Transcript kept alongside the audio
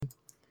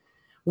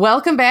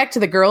Welcome back to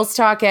the Girls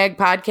Talk Ag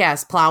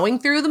podcast, plowing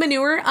through the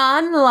manure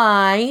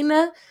online.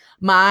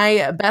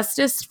 My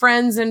bestest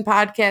friends in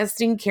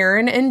podcasting,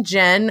 Karen and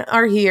Jen,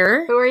 are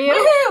here. Who are you?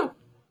 Woo-hoo!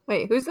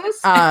 Wait, who's this?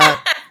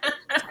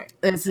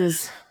 This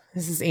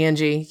is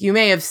Angie. You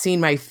may have seen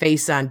my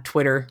face on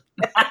Twitter.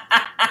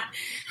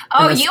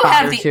 Oh, you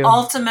have the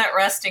ultimate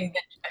resting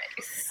bitch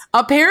face.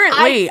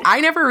 Apparently,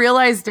 I never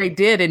realized I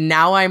did, and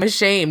now I'm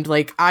ashamed.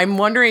 Like, I'm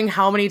wondering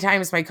how many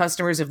times my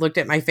customers have looked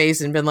at my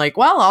face and been like,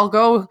 well, I'll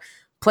go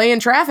play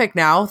in traffic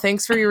now.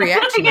 Thanks for your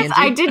reaction, Angie.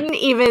 I didn't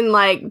even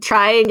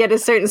try and get a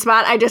certain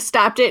spot. I just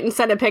stopped it and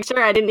sent a picture.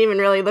 I didn't even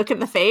really look at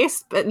the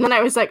face. But then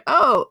I was like,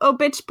 oh,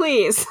 bitch,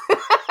 please.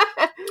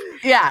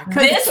 Yeah,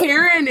 because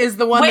Karen is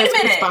the one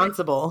that's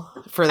responsible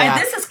for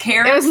that. This is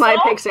Karen. It was my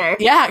picture.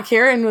 Yeah,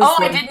 Karen was.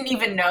 I didn't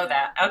even know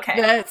that.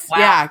 Okay. Wow.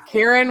 Yeah,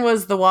 Karen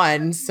was the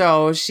one.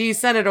 So she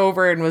sent it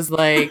over and was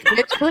like,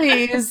 bitch,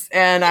 please.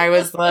 And I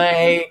was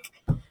like,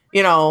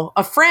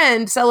 a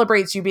friend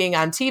celebrates you being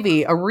on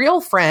TV. A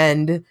real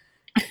friend,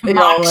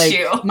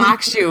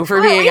 mocks you for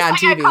being on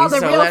TV. I called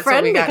a real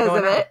friend because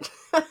of it.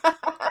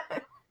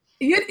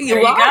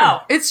 You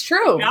go. It's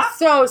true. Yeah.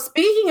 So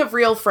speaking of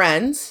real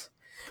friends,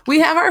 we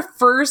have our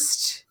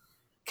first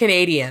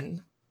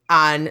Canadian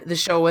on the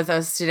show with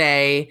us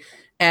today,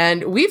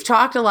 and we've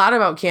talked a lot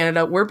about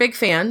Canada. We're big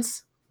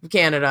fans of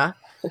Canada.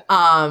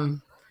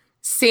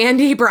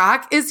 Sandy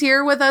Brock is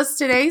here with us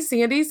today.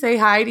 Sandy, say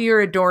hi to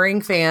your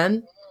adoring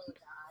fan.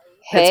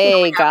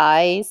 Hey,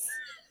 guys.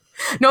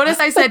 Notice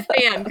I said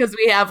fan because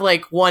we have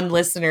one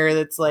listener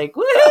that's like,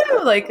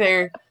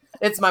 woohoo,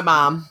 it's my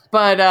mom.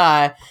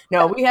 But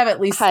no, we have at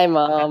least. Hi,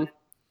 Mom.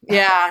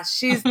 Yeah,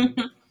 she's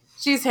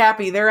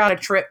happy. They're on a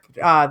trip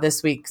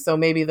this week, so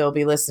maybe they'll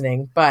be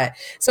listening. But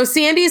so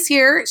Sandy's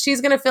here.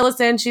 She's going to fill us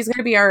in. She's going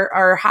to be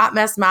our hot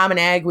mess mom and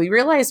ag. We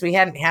realized we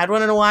hadn't had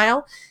one in a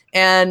while,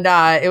 and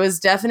it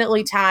was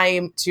definitely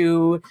time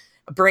to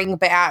bring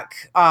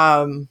back,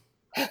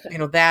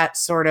 that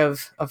sort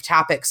of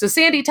topic. So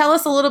Sandy, tell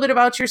us a little bit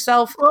about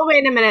yourself. Well,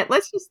 wait a minute.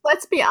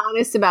 Let's be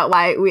honest about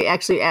why we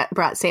actually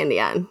brought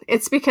Sandy on.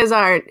 It's because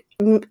our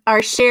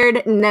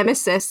shared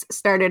nemesis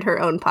started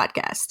her own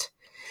podcast.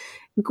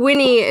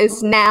 Gwynny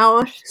is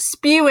now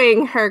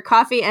spewing her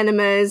coffee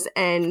enemas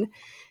and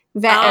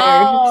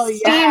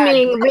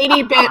steaming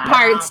lady bit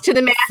parts to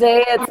the mass.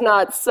 Say it's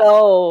not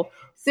so.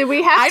 So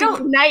we have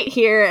to unite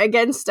here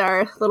against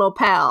our little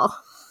pal.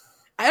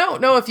 I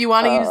don't know if you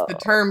want to use the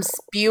term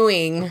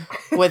spewing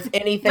with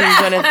anything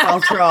Gwyneth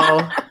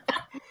Paltrow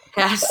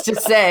has to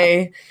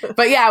say.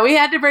 But yeah, we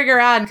had to bring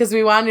her on because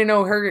we wanted to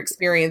know her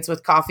experience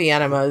with coffee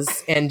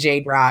enemas and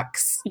jade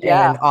rocks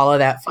and all of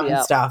that fun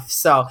stuff.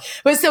 So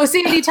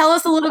Sandy, tell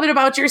us a little bit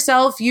about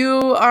yourself.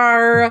 You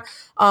are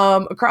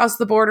across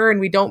the border, and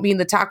we don't mean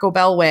the Taco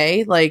Bell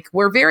way.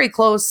 We're very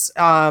close.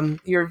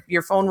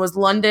 Your phone was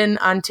London,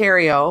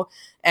 Ontario,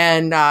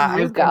 and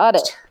I've got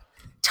it.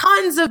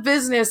 Tons of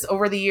business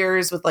over the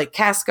years with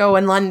Casco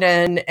in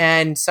London,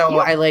 and so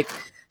I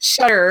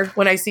shudder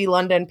when I see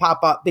London pop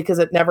up because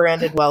it never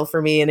ended well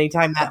for me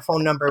anytime that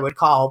phone number would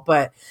call.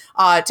 But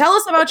tell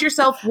us about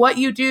yourself, what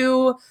you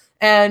do,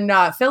 and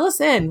fill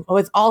us in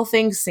with all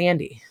things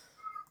Sandy.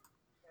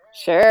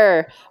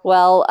 Sure.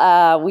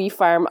 Well, we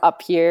farm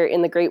up here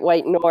in the Great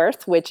White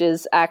North, which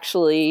is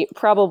actually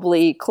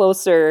probably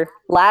closer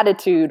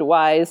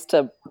latitude-wise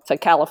to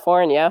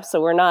California, so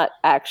we're not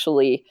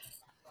actually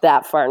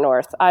that far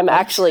north.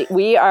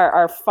 We are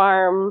our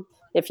farm,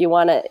 if you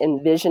want to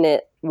envision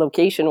it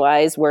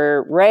location-wise,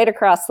 we're right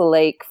across the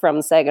lake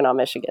from Saginaw,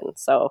 Michigan.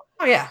 So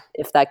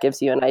if that gives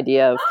you an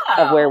idea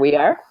of where we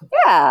are.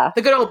 Yeah.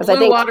 The good old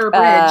Blue Water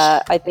Bridge.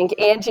 I think,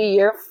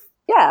 Angie,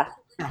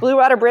 Blue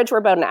Water Bridge, we're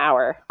about an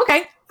hour.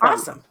 Okay,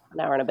 awesome. An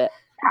hour and a bit.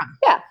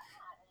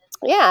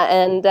 Yeah,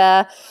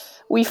 and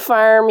we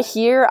farm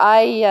here.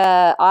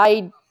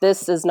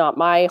 This is not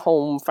my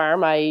home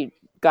farm. I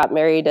got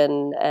married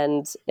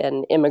and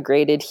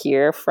immigrated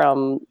here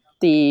from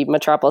the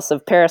metropolis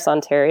of Paris,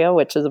 Ontario,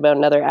 which is about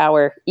another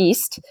hour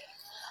east.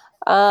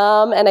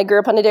 And I grew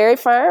up on a dairy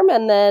farm,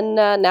 and then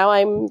now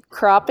I'm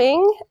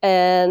cropping,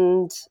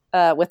 and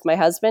with my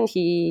husband,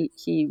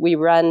 we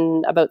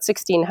run about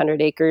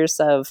 1,600 acres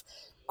of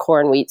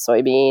corn, wheat,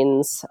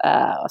 soybeans,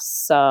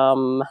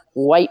 some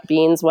white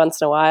beans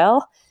once in a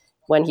while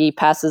when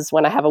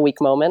I have a weak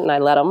moment and I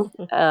let him,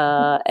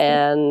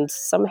 and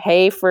some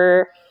hay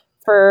for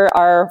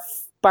our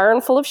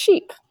barn full of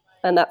sheep.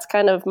 And that's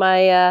kind of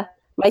my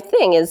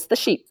thing is the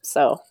sheep.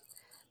 So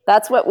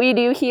that's what we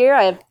do here.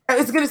 I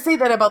was going to say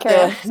that about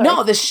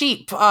the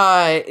sheep.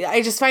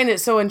 I just find it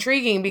so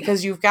intriguing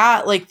because you've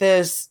got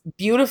this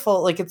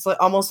beautiful, it's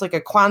almost like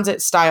a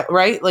Quonset style,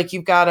 right?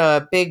 You've got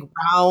a big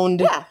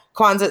round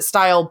Quonset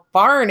style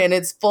barn, and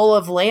it's full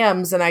of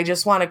lambs, and I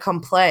just want to come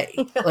play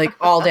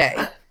all day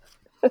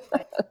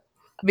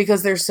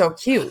because they're so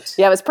cute.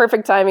 Yeah, it was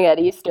perfect timing at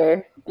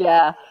Easter.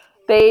 Yeah.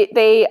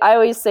 I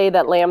always say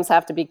that lambs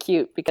have to be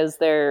cute because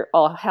they're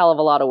a hell of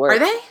a lot of work. Are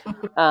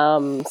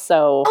they?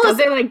 So does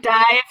they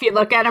die if you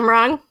look at them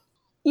wrong?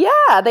 Yeah,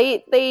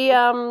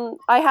 I'm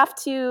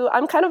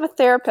kind of a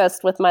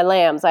therapist with my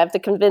lambs. I have to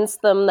convince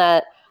them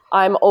that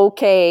I'm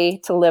okay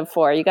to live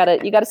for. You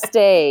gotta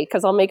stay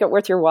because I'll make it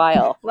worth your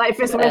while. Life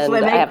is worth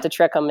living. I have to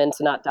trick them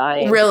into not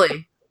dying.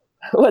 Really?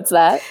 What's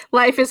that?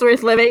 Life is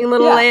worth living,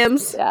 little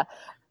lambs. Yeah.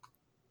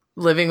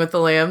 Living with the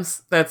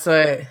lambs. That's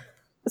a.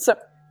 So,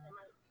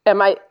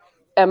 am I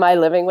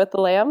living with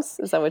the lambs?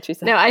 Is that what you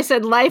said? No, I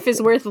said life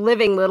is worth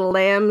living, little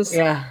lambs.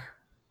 Yeah.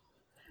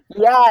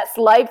 Yes,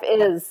 life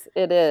is.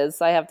 It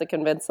is. I have to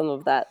convince them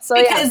of that. So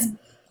because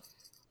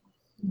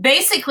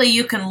basically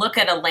you can look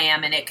at a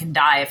lamb and it can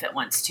die if it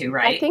wants to,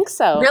 right? I think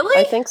so.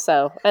 Really? I think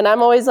so. And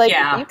I'm always like,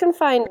 you can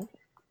find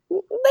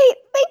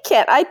they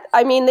can't.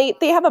 I mean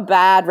they have a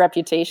bad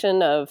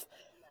reputation of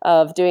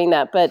doing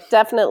that, but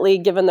definitely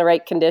given the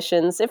right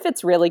conditions, if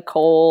it's really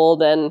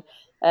cold and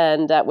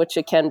which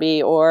it can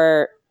be,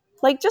 or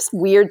like just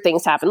weird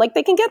things happen, like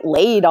they can get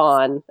laid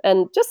on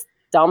and just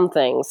dumb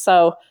things.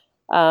 So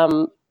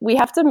we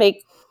have to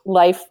make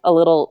life a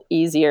little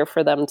easier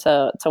for them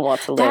to want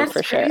to live. That's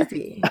for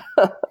crazy.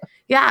 Sure.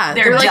 Yeah,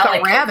 they're like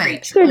a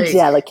rabbit. They're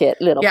delicate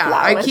little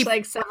flowers. I keep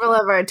like several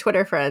of our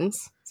Twitter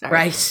friends. Sorry.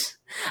 Right.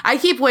 I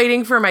keep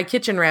waiting for my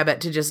kitchen rabbit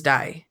to just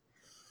die.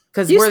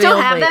 Because you still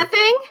have that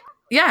thing?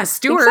 Yeah,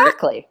 Stuart.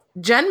 Exactly.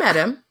 Jen met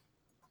him.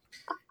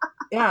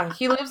 Yeah,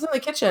 he lives in the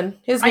kitchen.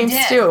 His name's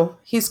Stu.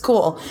 He's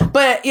cool.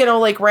 But,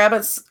 like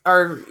rabbits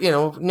are,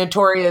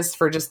 notorious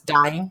for just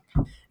dying.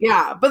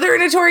 Yeah, but they're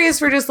notorious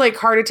for just like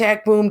heart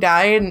attack, boom,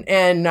 die.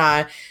 And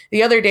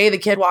the other day the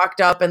kid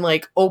walked up and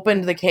like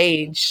opened the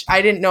cage.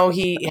 I didn't know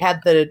he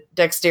had the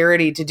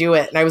dexterity to do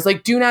it. And I was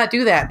like, do not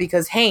do that,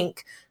 because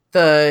Hank,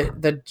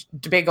 the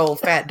big old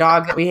fat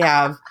dog that we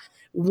have,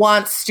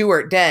 wants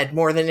Stuart dead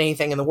more than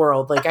anything in the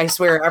world. Like, I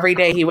swear every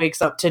day he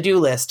wakes up, to-do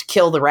list,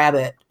 kill the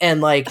rabbit.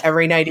 And like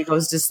every night he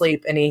goes to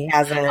sleep and he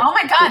hasn't. Oh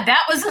my God,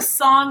 that was a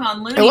song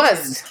on Looney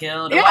Tunes.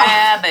 Killed a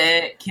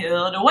rabbit,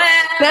 killed a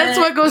rabbit. That's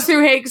what goes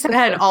through Hank's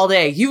head all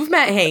day. You've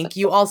met Hank.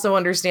 You also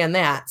understand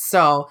that.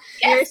 So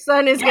your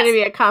son is going to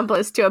be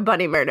accomplice to a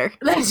bunny murder.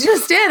 That's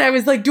just it. I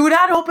was like, do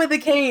not open the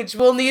cage.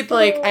 We'll need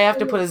I have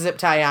to put a zip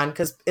tie on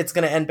because it's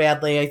going to end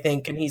badly, I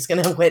think. And he's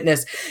going to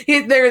witness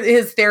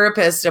his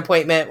therapist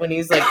appointment when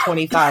he's like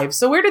 25.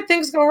 So where did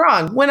things go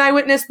wrong? When I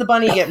witnessed the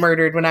bunny get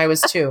murdered when I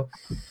was 2.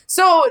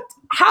 So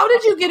how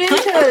did you get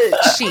into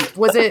sheep?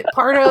 Was it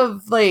part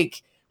of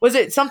was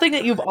it something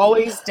that you've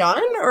always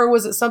done, or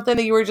was it something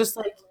that you were just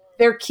like,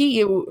 they're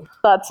cute?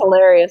 That's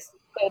hilarious.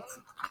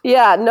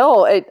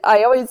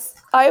 I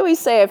always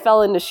say I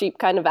fell into sheep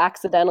kind of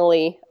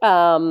accidentally,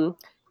 and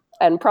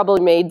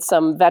probably made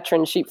some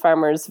veteran sheep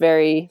farmers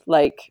very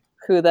like,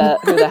 who the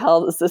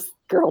hell does this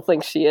girl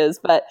think she is?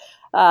 But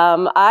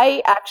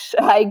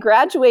I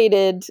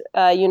graduated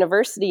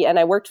university and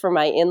I worked for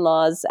my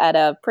in-laws at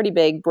a pretty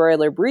big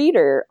broiler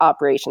breeder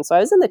operation. So I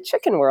was in the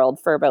chicken world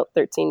for about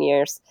 13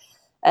 years.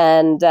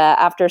 And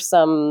after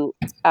some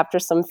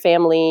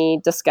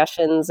family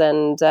discussions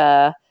and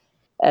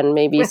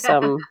maybe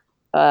some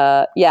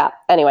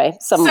anyway,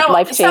 some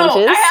life changes.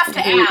 So I have to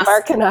ask,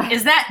 Mark and I,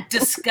 is that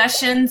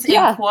discussions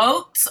in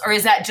quotes, or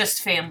is that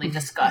just family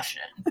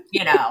discussion?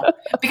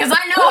 Because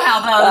I know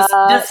how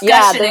those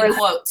discussion in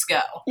quotes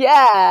go.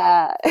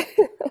 Yeah.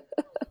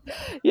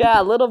 Yeah,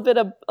 a little bit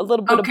of both.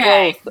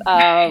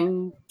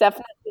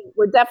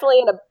 We're definitely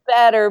in a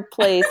better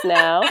place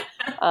now.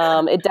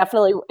 It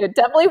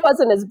definitely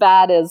wasn't as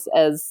bad as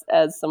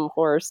some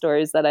horror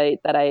stories that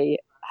I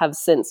have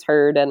since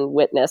heard and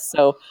witnessed.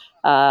 So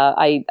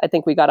I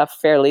think we got off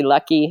fairly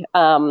lucky.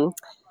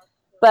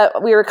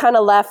 But we were kind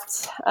of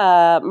left.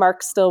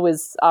 Mark still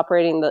was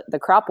operating the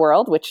crop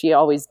world, which he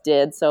always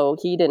did. So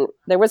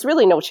there was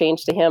really no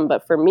change to him.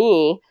 But for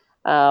me,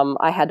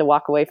 I had to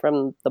walk away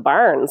from the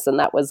barns, and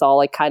that was all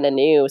I kind of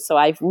knew. So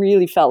I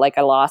really felt like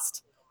I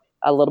lost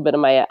a little bit of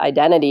my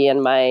identity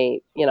and I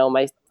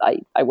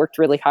worked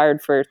really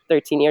hard for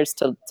 13 years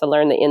to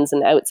learn the ins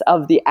and outs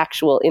of the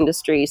actual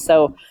industry.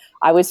 So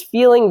I was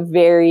feeling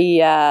very,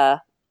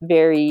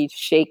 very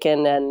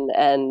shaken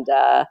and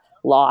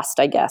lost,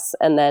 I guess.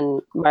 And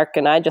then Mark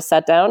and I just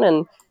sat down,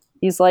 and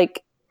he's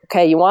like,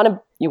 "Okay, you want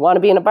to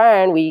be in a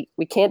barn? We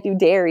can't do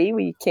dairy.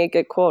 We can't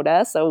get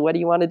quota. So what do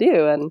you want to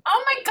do?" And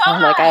oh my God,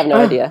 I'm like, "I have no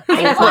idea."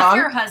 I love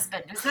your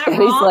husband. Is that wrong?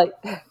 He's like,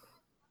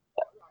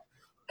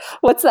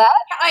 "What's that?"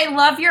 I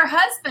love your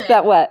husband.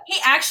 That what? He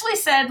actually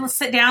said, "Let's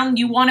sit down.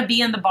 You want to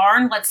be in the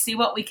barn? Let's see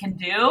what we can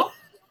do."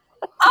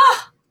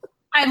 Oh,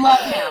 I love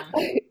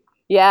him.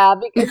 Yeah,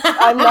 because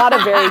I'm not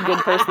a very good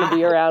person to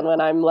be around when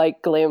I'm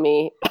like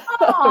gloomy.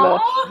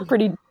 I'm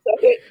pretty.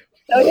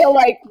 So he'll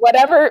like,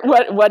 whatever.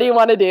 What do you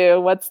want to do?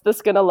 What's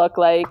this gonna look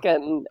like?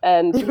 And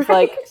he's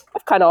like,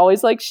 I've kind of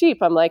always liked sheep.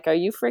 I'm like, are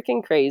you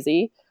freaking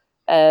crazy?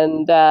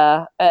 And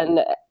I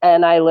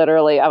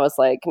was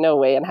like, no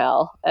way in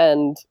hell.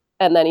 And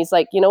then he's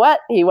like, you know what?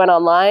 He went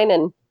online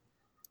and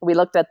we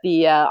looked at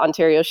the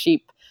Ontario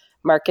Sheep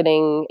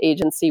Marketing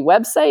Agency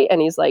website,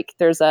 and he's like,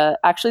 there's an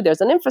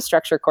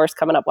infrastructure course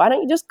coming up. Why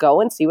don't you just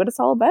go and see what it's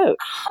all about?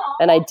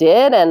 And I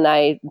did, and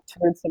I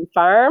toured some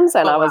farms,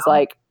 and I was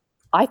like,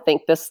 I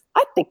think this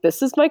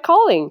is my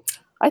calling.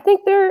 I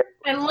think I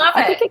love it.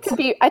 I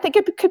think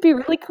it could be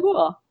really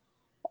cool.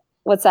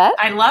 What's that?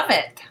 I love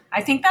it.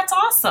 I think that's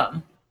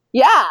awesome.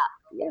 Yeah.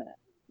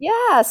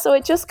 So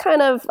it just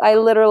kind of, I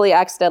literally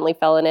accidentally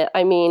fell in it.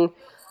 I mean,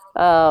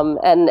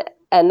 and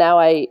now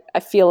I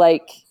feel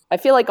like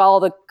all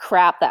the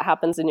crap that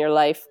happens in your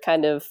life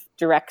kind of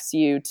directs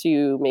you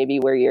to maybe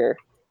where you're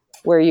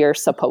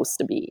supposed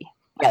to be.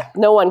 Yeah.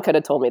 No one could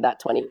have told me that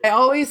 20 years. I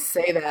always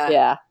say that.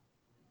 Yeah.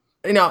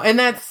 And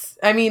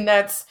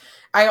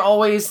I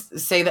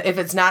always say that if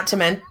it's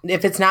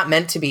not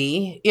meant to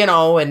be, it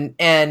won't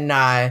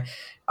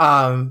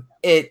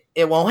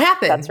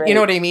happen. That's right. You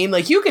know what I mean?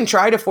 Like, you can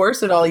try to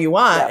force it all you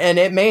want, and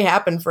it may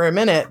happen for a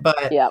minute,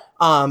 but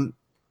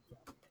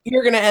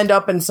you're going to end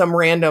up in some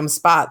random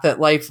spot that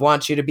life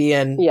wants you to be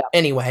in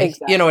anyway.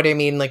 Exactly. You know what I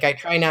mean? Like, I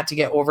try not to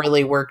get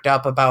overly worked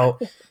up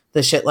about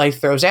the shit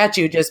life throws at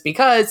you, just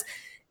because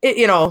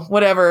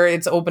whatever,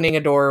 it's opening a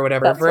door or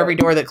whatever. For every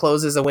door that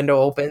closes, a window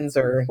opens,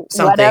 or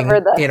something,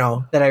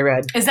 that I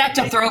read. Is that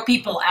to throw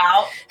people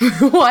out?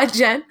 What,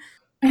 Jen?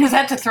 Is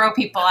that to throw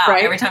people out?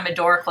 Right? Every time a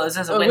door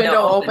closes, a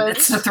window opens.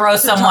 It's to throw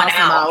someone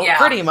out. Yeah.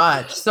 Pretty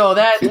much. So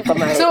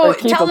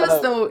tell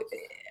us though,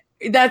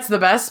 that's the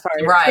best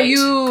part. Right.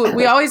 So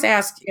we always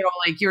ask,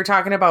 like you were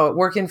talking about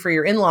working for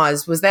your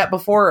in-laws. Was that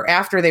before or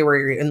after they were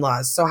your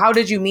in-laws? So how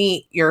did you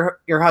meet your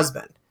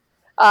husband?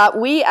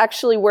 We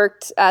actually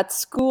worked at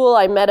school.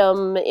 I met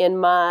him in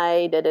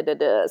my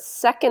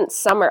second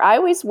summer. I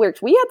always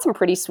worked. We had some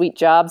pretty sweet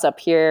jobs up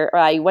here.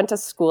 I went to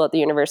school at the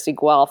University of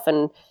Guelph,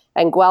 and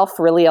Guelph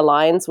really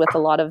aligns with a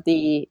lot of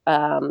the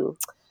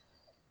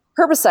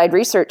herbicide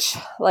research.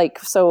 Like,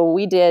 so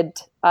we did.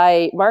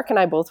 Mark and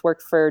I both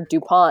worked for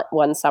DuPont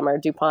one summer.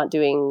 DuPont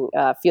doing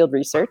field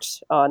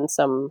research on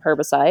some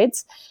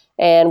herbicides.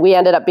 And we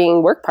ended up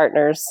being work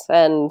partners,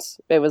 and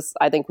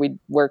I think we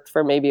worked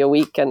for maybe a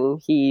week, and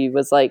he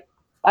was like,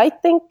 I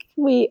think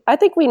we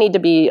need to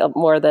be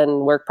more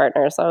than work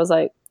partners. So I was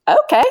like,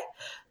 okay.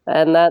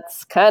 And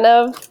that's kind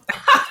of,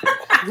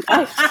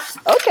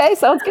 okay,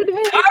 sounds good to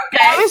me. Okay.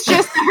 That was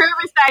just the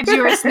herbicides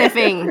you were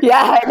sniffing.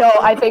 Yeah, I know.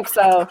 I think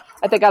so.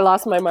 I think I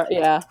lost my mark.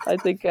 Yeah, I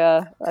think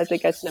I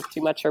sniffed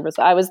too much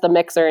herbicide. I was the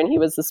mixer and he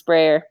was the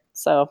sprayer.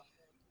 So.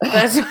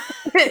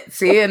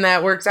 See, and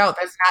that works out.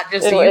 That's not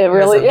just it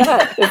really,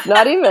 it's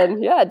not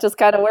even. Yeah, it just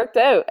kind of worked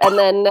out. And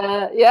then,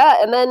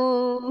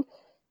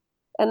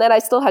 and then I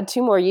still had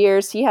 2 more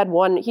years. He had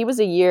one. He was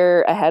a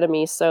year ahead of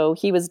me, so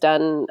he was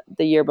done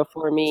the year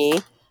before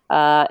me.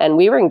 And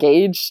we were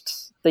engaged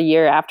the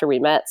year after we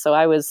met. So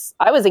I was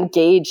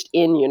engaged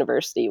in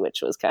university,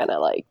 which was kind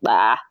of like,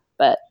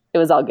 but it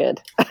was all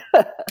good.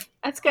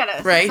 That's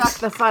gonna suck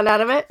the fun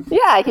out of it.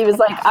 Yeah, he was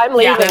like, I'm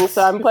leaving,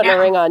 so I'm putting a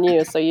ring on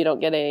you so you don't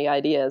get any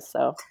ideas.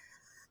 So,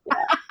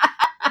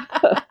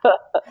 so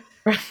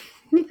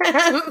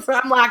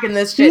I'm locking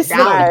this shit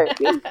down.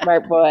 He's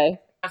smart boy.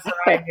 That's what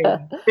I do.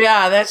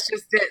 Yeah, that's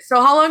just it.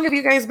 So how long have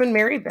you guys been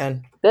married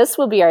then? This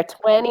will be our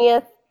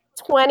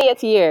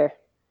 20th year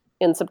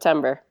in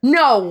September.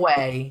 No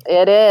way.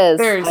 It is.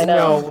 There's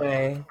no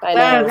way. I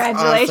know.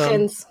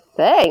 Congratulations. Awesome.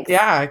 Thanks.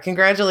 Yeah,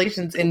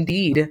 congratulations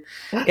indeed.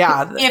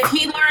 Yeah. If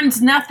he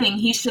learns nothing,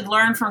 he should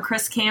learn from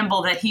Chris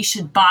Campbell that he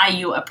should buy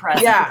you a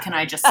present. Yeah. Can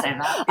I just say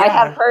that? Yeah.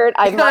 I've heard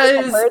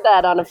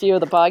that on a few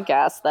of the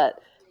podcasts that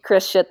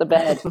Chris shit the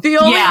bed. The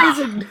only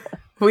reason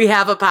we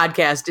have a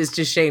podcast is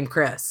to shame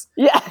Chris.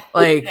 Yeah.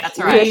 Like, that's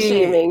right.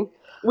 Shaming.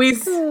 We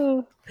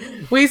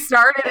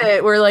started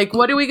it. We're like,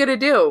 what are we going to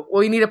do?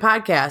 Well, we need a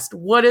podcast.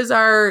 What is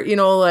our,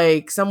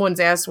 someone's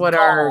asked what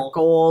our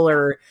goal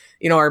or,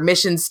 our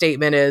mission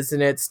statement is.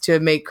 And it's to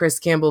make Chris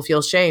Campbell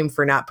feel shame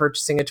for not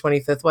purchasing a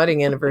 25th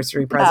wedding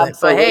anniversary present.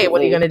 Absolutely. But hey, what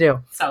are you going to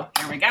do? So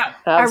here we go.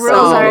 Our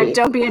rules are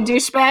don't be a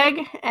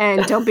douchebag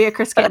and don't be a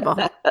Chris Campbell.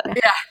 Yeah.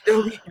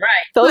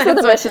 Right. Those are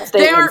the mission statements.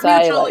 They aren't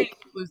mutually.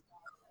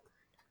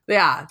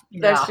 Yeah.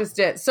 That's just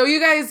it. So you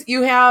guys,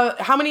 you have,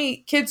 how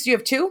many kids do you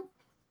have? 2?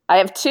 I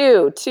have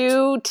two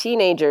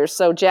teenagers.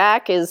 So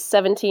Jack is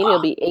 17.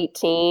 He'll be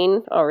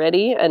 18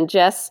 already. And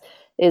Jess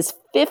is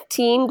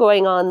 15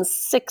 going on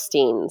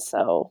 16.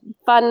 So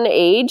fun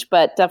age,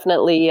 but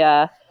definitely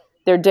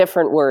they're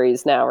different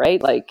worries now,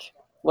 right? Like,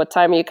 what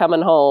time are you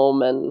coming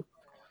home and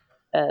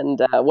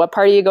what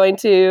party are you going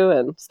to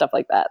and stuff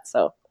like that.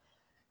 So.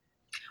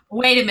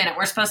 Wait a minute.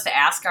 We're supposed to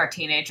ask our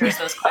teenagers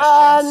those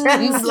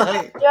questions.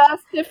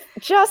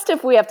 Just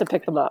if we have to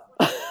pick them up.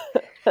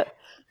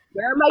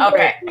 Where am I going?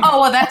 Okay.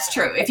 Oh, well, that's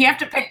true. If you have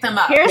to pick them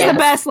up. Here's the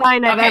best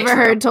line I've ever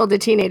heard told to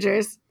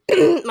teenagers.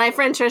 My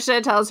friend Trisha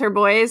tells her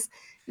boys,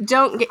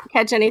 don't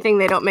catch anything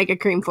they don't make a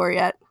cream for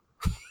yet.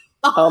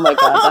 Oh my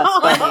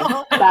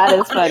God,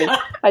 that's funny. That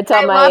is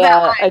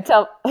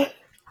funny.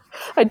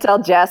 I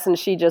tell Jess, and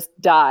she just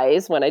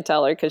dies when I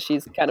tell her, because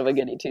she's kind of a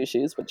goody two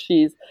shoes, but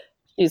she's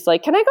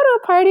like, can I go to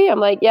a party? I'm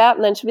like, yeah.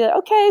 And then she'll be like,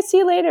 okay, see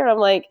you later. And I'm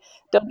like,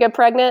 don't get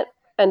pregnant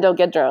and don't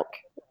get drunk.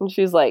 And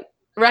she's like,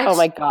 right. Oh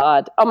my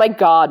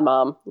God,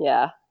 Mom.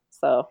 Yeah.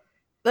 So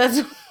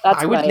that's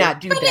I would not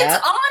do but that.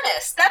 It's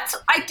honest.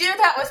 I do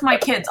that with my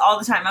kids all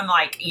the time. I'm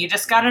like, you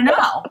just got to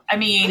know. I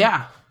mean,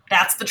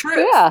 That's the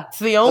truth. Yeah. It's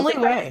the only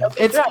way.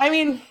 It's, I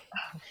mean,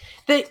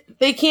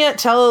 they can't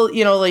tell,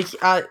 you know, like,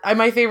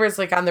 my favorite's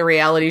like on the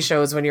reality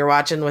shows when you're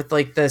watching with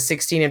like the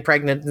 16 and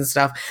pregnant and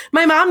stuff.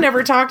 My mom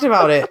never talked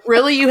about it.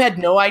 Really? You had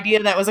no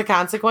idea that was a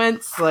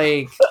consequence?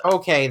 Like,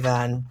 okay,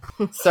 then.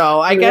 So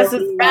I guess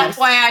that's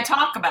why I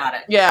talk about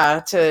it.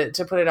 Yeah,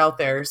 to put it out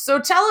there. So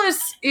tell us,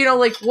 you know,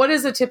 like, what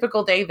is a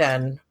typical day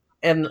then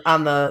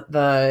on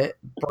the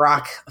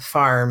Brock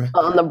farm?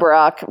 On the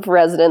Brock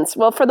residence.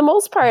 Well, for the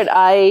most part,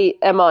 I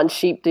am on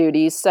sheep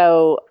duty.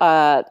 So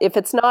if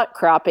it's not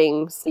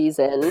cropping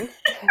season,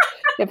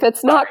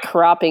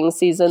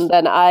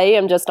 then I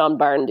am just on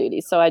barn duty.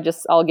 So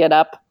I'll get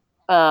up.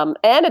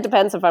 And it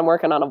depends if I'm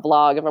working on a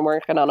vlog. If I'm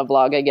working on a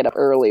vlog, I get up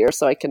earlier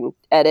so I can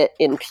edit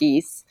in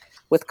peace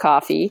with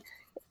coffee.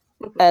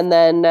 And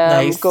then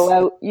go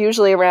out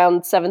usually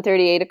around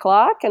 7:30, 8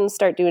 o'clock and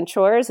start doing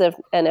chores. If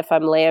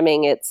I'm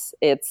lambing, it's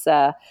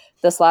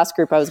this last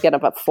group I was getting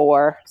up at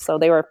 4, so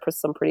they were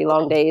some pretty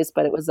long days.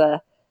 But it was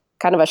a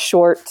kind of a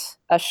short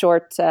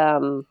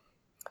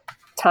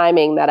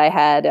timing that I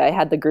had. I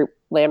had the group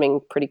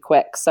lambing pretty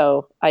quick,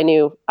 so I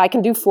knew I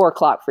can do 4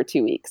 o'clock for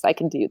 2 weeks. I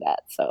can do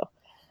that. So,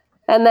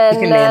 and then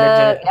you can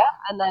manage it.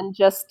 and then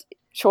just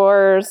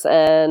chores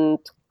and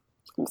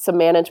some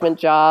management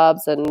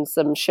jobs and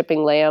some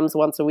shipping lambs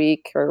once a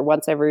week or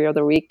once every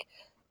other week.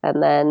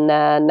 And then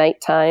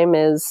nighttime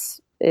is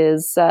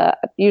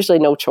usually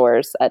no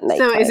chores at night.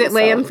 So is it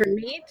lamb for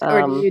meat,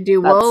 or do you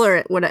do wool,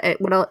 or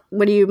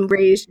what do you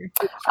raise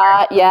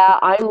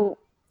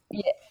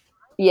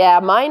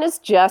your mine is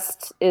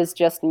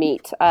just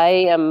meat.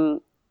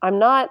 I'm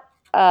not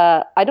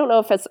I don't know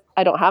if it's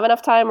I don't have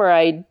enough time or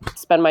I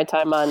spend my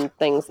time on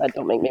things that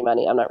don't make me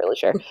money. I'm not really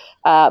sure.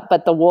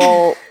 But the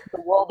wool,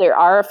 there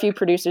are a few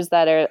producers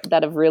that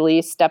have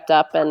really stepped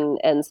up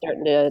and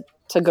starting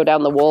to go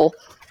down the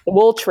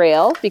wool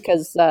trail,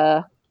 because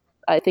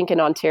I think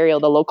in Ontario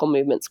the local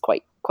movement's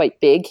quite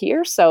big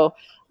here. So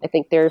I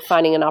think they're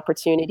finding an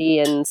opportunity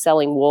in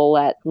selling wool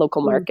at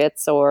local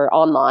markets or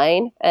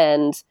online,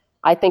 and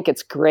I think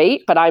it's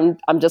great, but I'm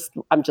just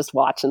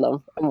watching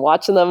them. I'm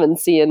watching them and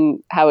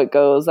seeing how it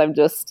goes. I don't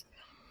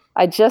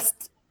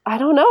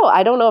know.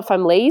 I don't know if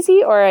I'm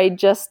lazy or I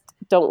just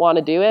don't want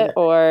to do it,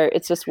 or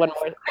it's just one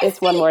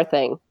more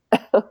thing.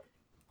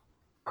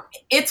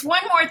 It's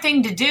one more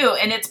thing to do,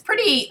 and it's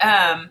pretty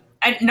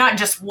not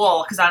just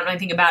wool, because I don't know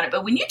anything about it,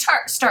 but when you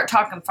start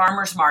talking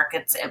farmers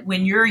markets,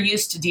 when you're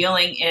used to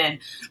dealing in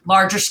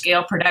larger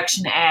scale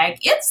production ag,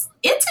 it's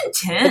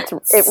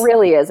intense. It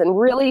really is, and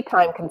really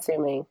time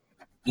consuming.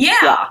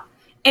 Yeah.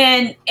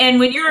 And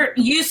when you're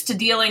used to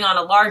dealing on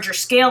a larger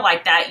scale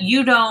like that,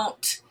 you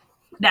don't,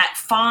 that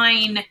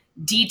fine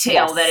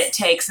detail that it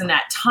takes and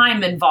that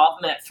time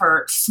involvement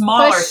for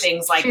smaller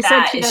things like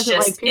that,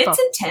 it's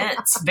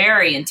intense,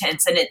 very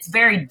intense, and it's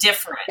very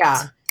different.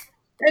 Yeah.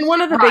 And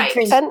one of the big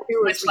things,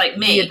 which like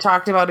me, we had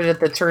talked about it at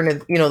the turn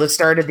of, the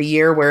start of the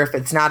year, where if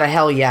it's not a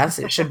hell yes,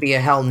 it should be a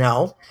hell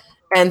no.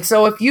 And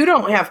so if you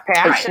don't have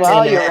passion,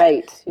 you're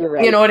right.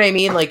 You know what I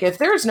mean? Like, if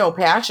there's no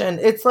passion,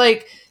 it's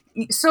like,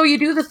 so you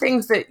do the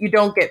things that you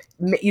don't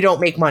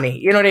make money.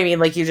 You know what I mean?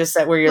 Like you just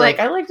said, where you're like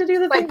I like to do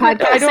the things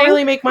that I don't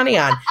really make money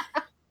on.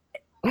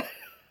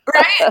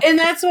 Right? And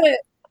that's what.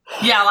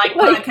 Yeah, like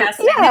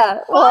podcasting. Yeah,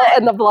 well,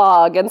 and the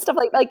blog and stuff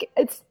like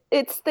it's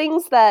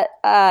things that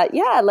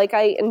like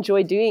I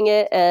enjoy doing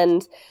it,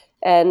 and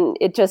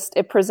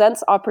it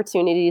presents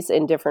opportunities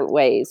in different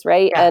ways,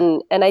 right? Yeah.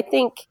 And I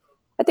think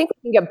we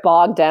can get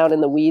bogged down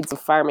in the weeds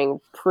of farming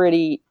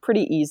pretty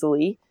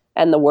easily,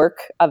 and the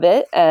work of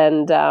it,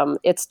 and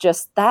it's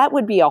just that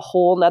would be a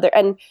whole nother.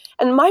 And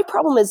my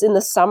problem is in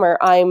the summer,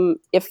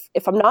 if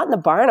I'm not in the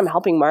barn, I'm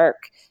helping Mark,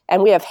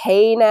 and we have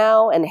hay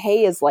now, and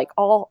hay is like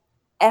all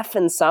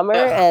effing summer,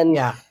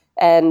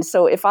 and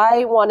so if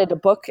I wanted to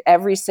book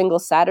every single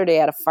Saturday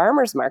at a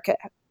farmer's market,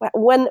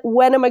 when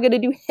am I going to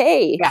do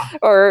hay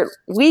or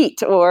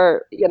wheat,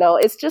 or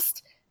it's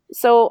just.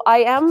 So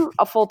I am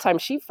a full-time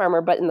sheep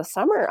farmer, but in the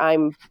summer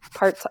I'm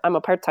a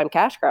part-time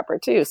cash cropper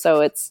too.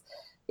 So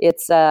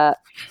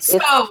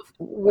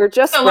we're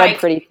just spread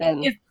pretty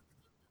thin.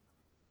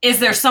 Is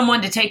there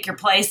someone to take your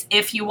place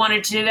if you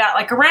wanted to do that?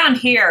 Like around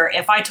here,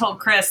 if I told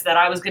Chris that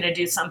I was going to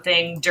do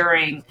something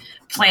during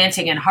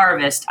planting and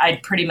harvest,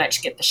 I'd pretty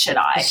much get the shit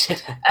eye,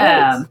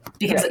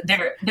 because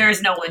there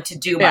is no one to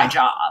do my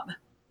job.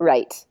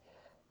 Right.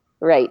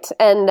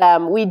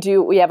 And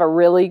we have a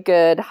really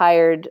good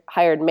hired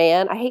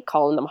man. I hate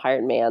calling them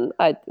hired man.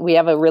 We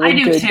have a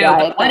really good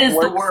guy. But what is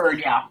the word?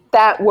 Yeah.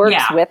 That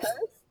works with us.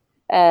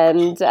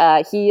 And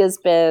he's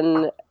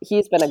been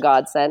a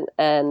godsend.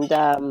 And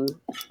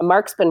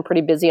Mark's been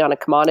pretty busy on a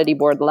commodity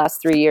board the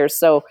last 3 years.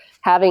 So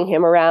having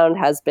him around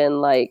has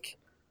been we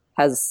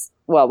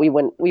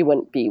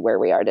wouldn't be where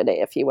we are today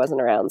if he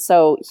wasn't around.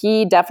 So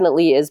he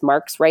definitely is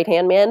Mark's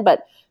right-hand man.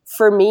 But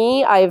for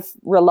me, I've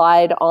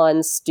relied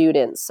on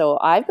students. So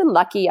I've been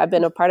lucky. I've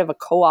been a part of a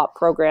co-op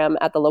program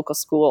at the local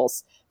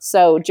schools.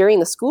 So during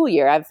the school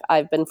year,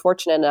 I've been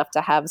fortunate enough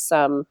to have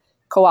some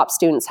co-op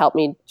students help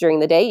me during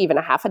the day, even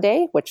a half a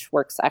day, which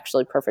works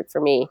actually perfect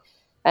for me.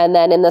 And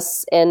then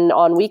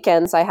on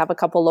weekends, I have a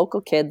couple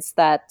local kids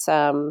that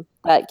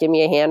give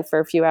me a hand for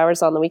a few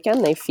hours on the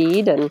weekend. They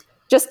feed and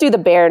just do the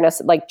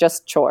bareness, like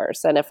just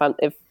chores. And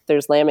if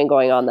there's lambing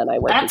going on, then I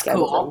work That's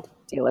weekends cool.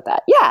 and deal with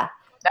that. Yeah.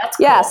 That's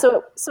cool. Yeah.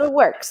 So it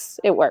works.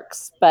 It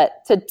works.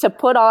 But to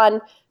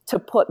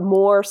put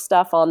more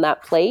stuff on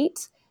that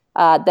plate,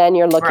 then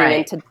you're looking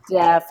into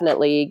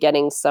definitely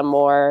getting some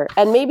more.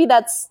 And maybe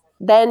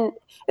then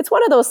it's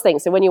one of those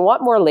things. And when you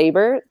want more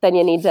labor, then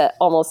you need to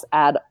almost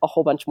add a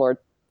whole bunch more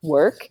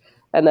work.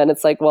 And then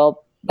it's like,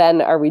 well,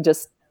 then are we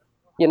just,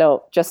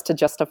 just to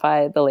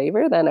justify the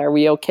labor? Then are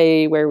we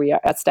okay where we are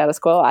at status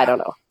quo? I don't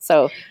know.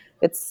 So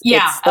it's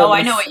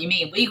I know what you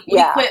mean. We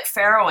quit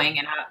farrowing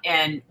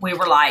and we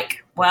were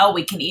like, well,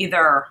 we can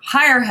either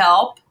hire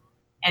help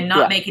and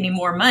not make any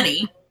more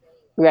money,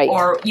 right?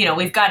 Or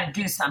we've got to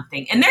do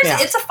something. And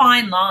it's a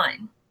fine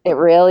line. It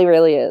really,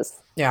 really is.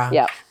 Yeah.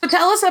 Yeah. So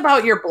tell us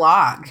about your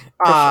blog,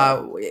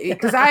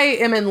 because I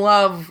am in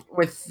love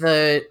with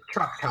the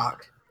truck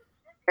talk.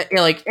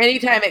 Like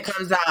anytime it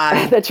comes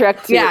on, the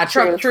truck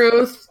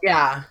truth.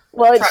 Yeah.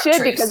 Well, it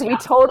should, because we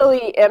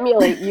totally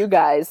emulate you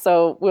guys.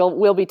 So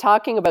we'll be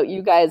talking about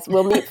you guys.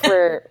 We'll meet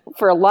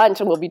for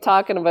lunch, and we'll be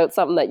talking about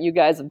something that you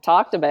guys have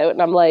talked about.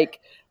 And I'm like,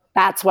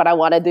 that's what I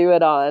want to do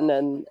it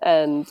on.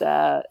 And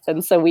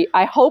so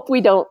I hope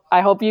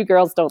you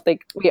girls don't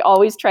think, we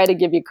always try to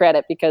give you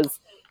credit, because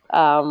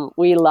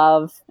we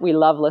love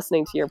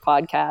listening to your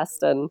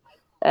podcast.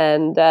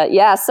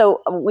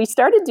 So we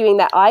started doing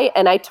that.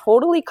 I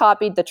totally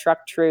copied the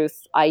Truck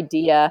Truth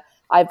idea.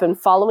 I've been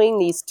following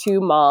these two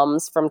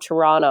moms from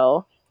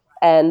Toronto,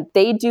 and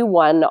they do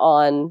one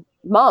on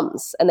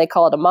mums, and they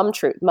call it a Mum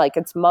Truth. Like,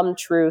 it's Mum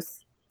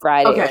Truth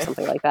Friday or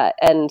something like that.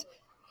 And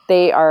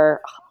they're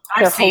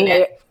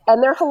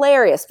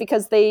hilarious,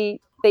 because they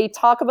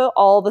talk about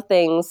all the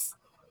things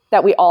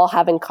that we all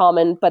have in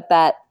common, but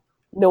that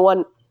no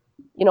one,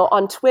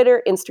 on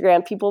Twitter,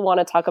 Instagram, people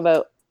want to talk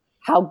about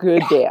how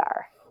good they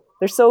are.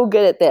 They're so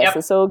good at this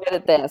and so good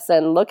at this.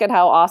 And look at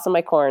how awesome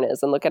my corn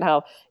is. And look at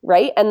how,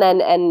 right?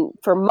 And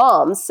for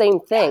moms, same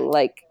thing.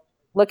 Like,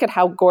 look at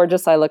how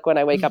gorgeous I look when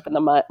I wake up in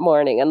the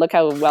morning, and look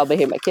how well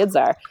behaved my kids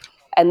are.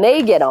 And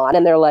they get on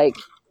and they're like,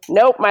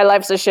 nope, my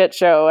life's a shit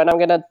show. And I'm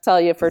going to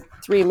tell you for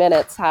 3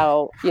 minutes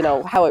how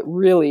it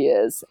really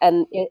is.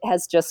 And it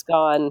has just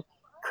gone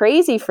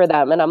crazy for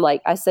them. And I'm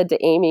like, I talked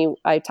to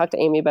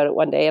Amy about it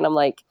one day, and I'm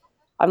like,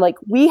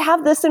 we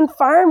have this in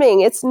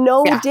farming. It's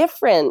no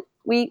different.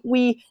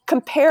 We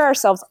compare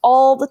ourselves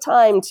all the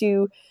time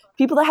to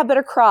people that have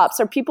better crops,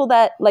 or people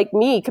that, like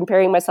me,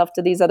 comparing myself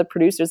to these other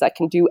producers that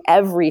can do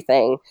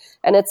everything.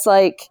 And it's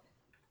like,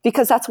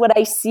 because that's what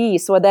I see.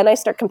 So then I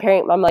start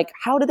comparing. I'm like,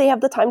 how do they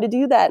have the time to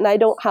do that? And I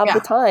don't have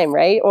the time,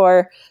 right?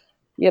 Or,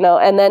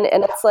 and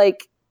it's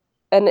like,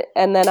 and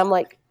then I'm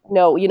like,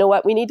 no, you know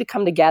what? We need to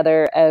come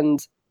together, and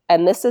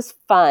this is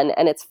fun,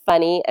 and it's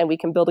funny, and we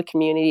can build a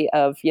community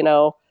of,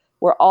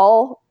 we're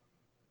all,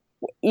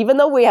 even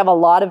though we have a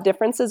lot of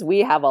differences, we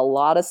have a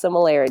lot of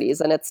similarities,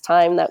 and it's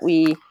time that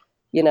we,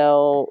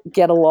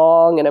 get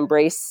along and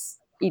embrace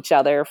each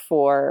other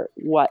for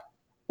what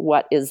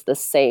is the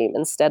same,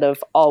 instead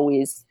of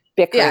always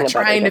bickering about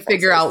trying to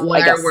figure out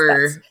why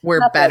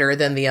we're better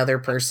than the other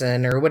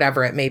person, or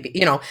whatever it may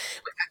be.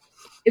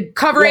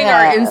 Covering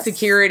our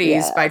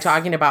insecurities by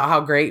talking about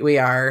how great we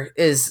are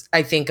is,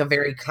 I think, a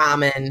very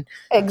common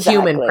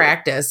human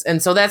practice.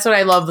 And so that's what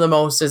I love the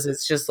most, is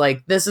it's just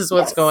like, this is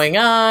what's going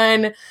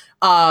on.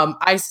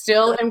 I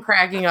still am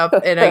cracking up,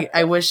 and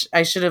I wish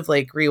I should have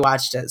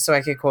rewatched it so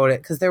I could quote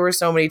it, because there were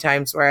so many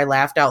times where I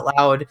laughed out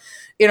loud,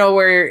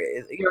 where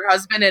your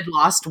husband had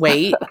lost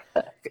weight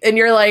and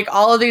you're like,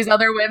 all of these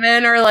other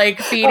women are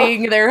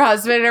feeding their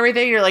husband and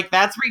everything. You're like,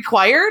 that's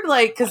required,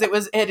 because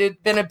it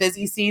had been a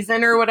busy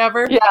season or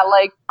whatever. Yeah,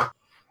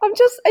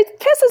 it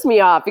pisses me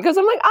off, because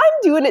I'm like, I'm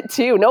doing it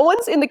too. No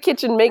one's in the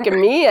kitchen making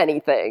me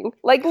anything.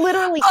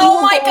 Literally.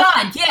 Oh my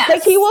God,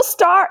 yes. He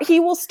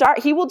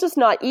will just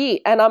not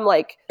eat. And I'm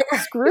like,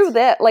 screw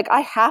that.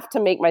 I have to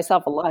make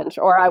myself a lunch,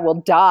 or I will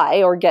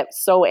die or get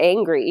so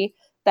angry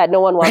that no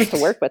one wants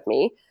to work with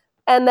me.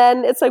 And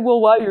then it's like, well,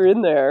 while you're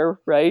in there,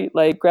 right?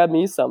 Grab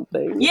me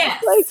something.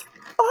 Yes.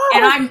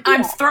 And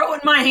I'm throwing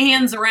my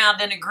hands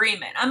around in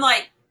agreement. I'm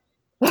like,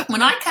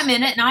 when I come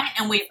in at night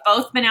and we've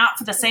both been out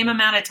for the same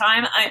amount of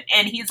time,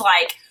 and he's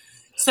like,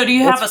 so do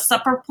you have a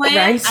supper plan?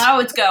 Right. I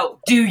always go,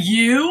 do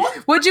you?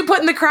 What'd you put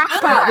in the crock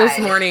pot this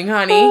morning,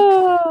 honey?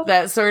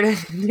 That sort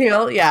of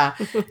deal. Yeah.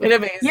 It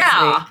amazes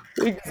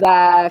me.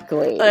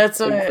 Exactly.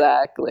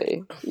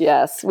 Exactly.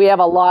 Yes. We have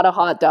a lot of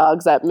hot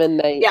dogs at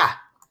midnight. Yeah.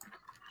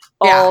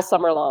 All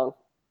summer long.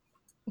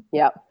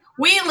 Yeah.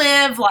 We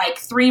live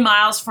 3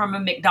 miles from a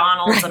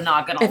McDonald's. I'm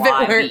not going to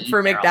lie. If it weren't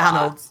for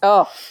McDonald's.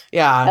 Oh.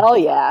 Yeah. Hell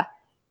yeah.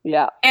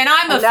 Yeah. And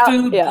I'm a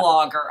food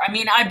blogger. I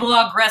mean, I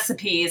blog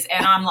recipes,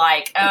 and I'm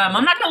like,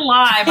 I'm not gonna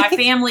lie, my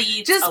family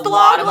eats just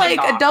blog like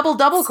a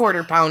double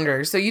quarter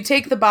pounder. So you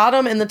take the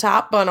bottom and the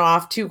top bun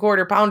off 2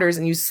 quarter pounders,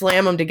 and you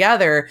slam them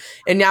together,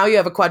 and now you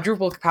have a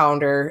quadruple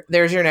pounder.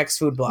 There's your next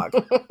food blog.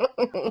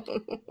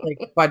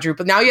 Like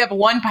quadruple. Now you have a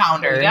 1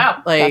 pounder.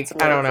 Yeah, like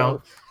I don't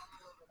know.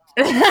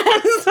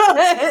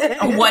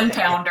 A 1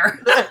 pounder.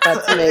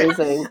 That's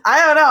amazing. I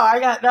don't know. I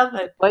got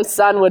nothing. My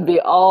son would be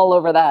all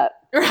over that.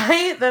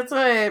 Right? That's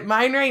what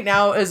mine right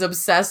now is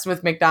obsessed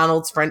with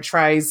McDonald's French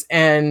fries,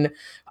 and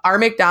our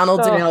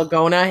McDonald's in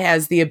Algona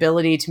has the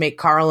ability to make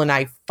Carl and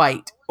I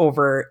fight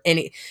over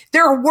any.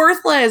 They're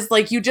worthless.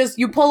 Like you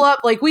pull up,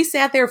 like we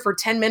sat there for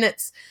 10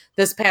 minutes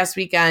this past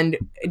weekend.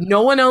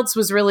 No one else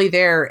was really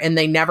there, and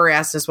they never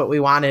asked us what we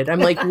wanted. I'm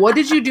like, what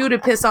did you do to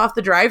piss off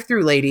the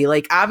drive-thru lady?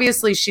 Like,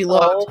 obviously she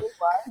looked,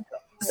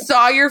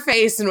 saw your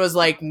face and was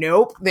like,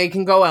 nope, they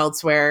can go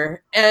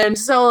elsewhere. And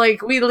so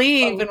like we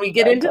leave and we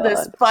get into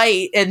this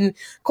fight, and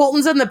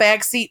Colton's in the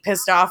back seat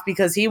pissed off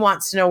because he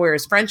wants to know where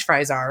his French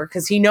fries are,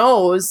 because he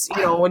knows,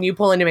 when you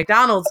pull into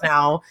McDonald's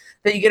now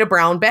that you get a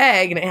brown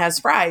bag and it has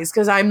fries,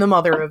 because I'm the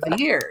mother of the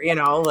year,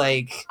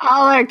 like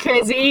all our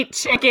kids eat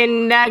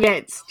chicken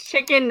nuggets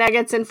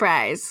and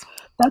fries.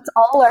 That's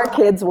all our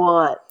kids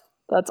want.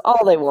 That's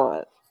all they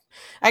want.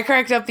 I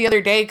cracked up the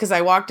other day because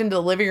I walked into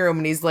the living room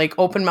and he's like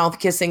open mouth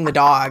kissing the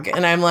dog.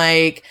 And I'm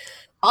like,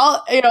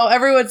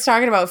 everyone's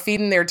talking about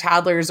feeding their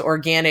toddlers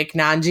organic,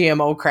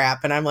 non-GMO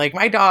crap. And I'm like,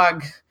 my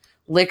dog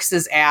licks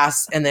his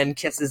ass and then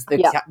kisses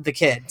the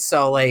kid.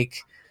 So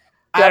like,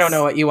 I don't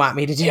know what you want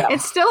me to do. Yep.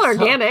 It's still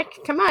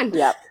organic. Come on.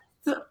 Yep.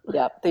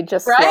 Yep. They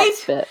just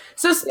right.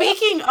 So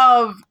speaking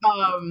of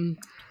mom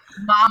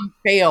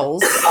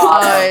fails,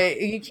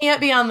 you can't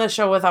be on the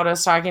show without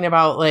us talking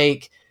about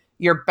like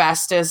your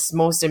bestest,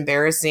 most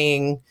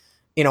embarrassing,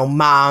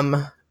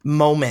 mom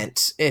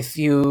moment. If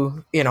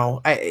you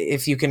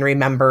can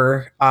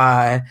remember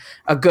a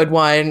good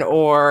one,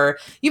 or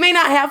you may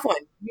not have one.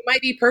 You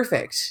might be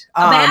perfect,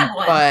 a bad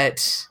one.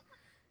 But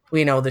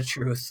we know the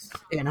truth,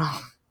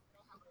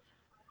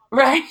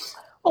 Right.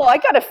 Oh, I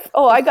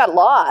got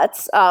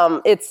lots.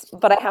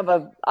 But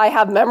I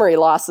have memory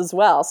loss as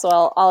well.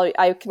 So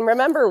I can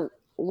remember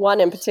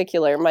one in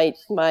particular.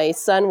 My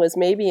son was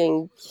maybe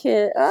in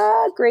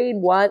grade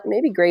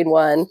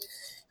 1,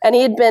 and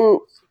he had been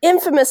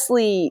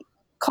infamously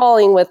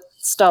calling with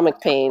stomach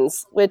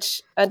pains,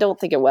 which I don't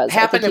think it was.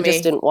 Happened I think he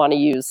just didn't want to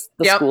use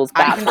the school's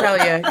bathroom. I can tell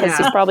you, because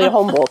he's probably a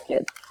homebowl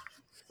kid,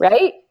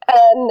 right?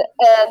 And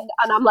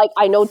I'm like,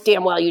 I know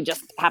damn well you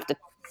just have to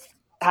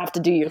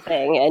do your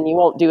thing, and you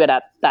won't do it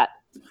at that.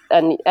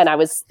 And I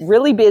was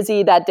really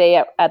busy that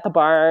day at the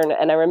barn,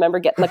 and I remember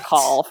getting the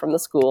call from the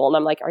school, and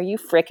I'm like, are you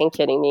freaking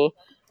kidding me?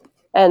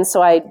 And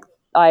so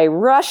I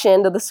rush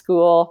into the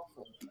school,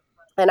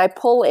 and I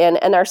pull in,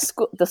 and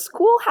the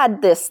school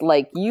had this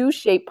like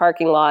U-shaped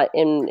parking lot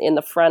in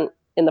the front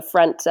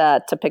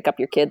to pick up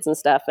your kids and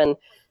stuff, and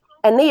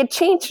they had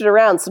changed it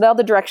around, so now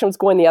the direction was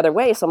going the other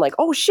way. So I'm like,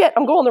 oh shit,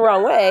 I'm going the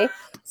wrong way.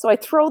 So I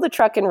throw the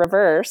truck in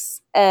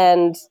reverse,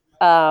 and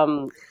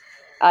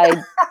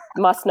I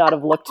must not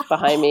have looked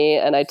behind me,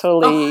 and I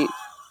totally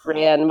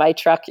ran my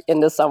truck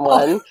into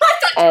someone.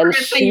 And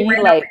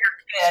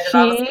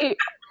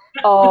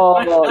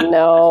oh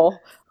no,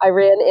 I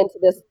ran into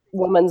this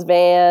woman's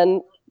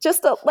van,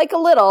 just a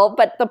little,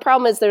 but the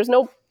problem is there's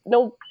no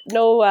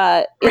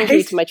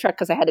injury to my truck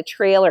because I had a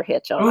trailer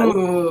hitch on.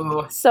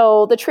 Ooh.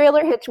 So the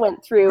trailer hitch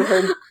went through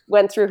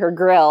her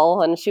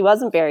grill, and she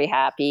wasn't very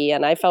happy,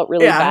 and I felt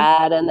really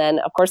bad. And then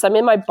of course I'm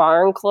in my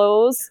barn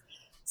clothes.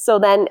 So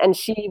then, and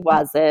she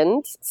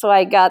wasn't. So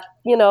I got,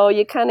 you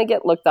kind of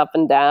get looked up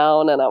and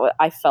down, and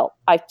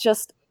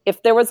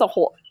if there was a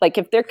hole, like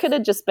if there could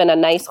have just been a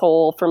nice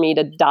hole for me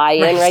to die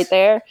in right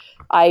there,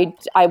 I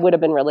would have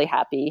been really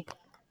happy.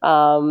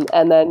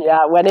 And then,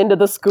 went into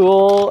the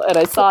school, and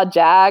I saw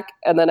Jack,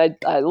 and then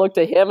I looked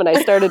at him, and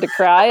I started to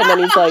cry, and then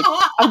he's like,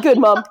 I'm good,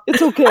 Mom.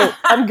 It's okay.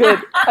 I'm good.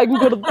 I can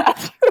go to the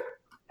bathroom.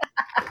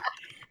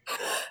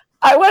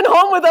 I went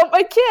home without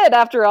my kid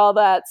after all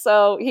that.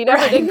 So he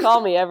never did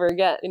call me ever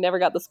again. He never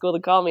got the school to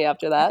call me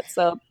after that.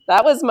 So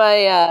that was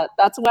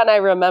that's one I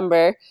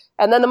remember.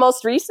 And then the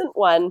most recent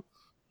one,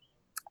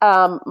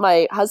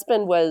 my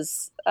husband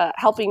was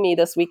helping me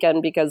this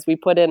weekend because we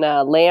put in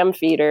a lamb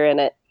feeder and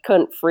it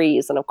couldn't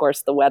freeze. And of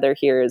course the weather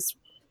here is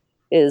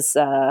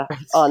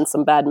on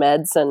some bad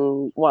meds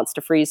and wants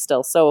to freeze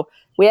still. So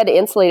we had to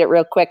insulate it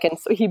real quick. And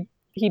so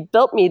he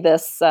built me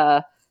this,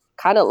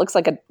 kind of looks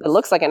like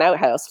an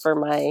outhouse for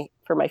my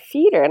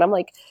feeder, and I'm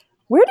like,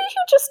 where did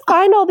you just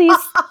find all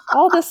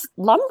this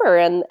lumber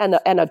and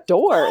a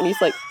door? And he's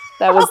like,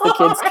 that was the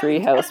kids' tree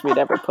house we'd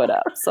ever put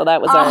up. So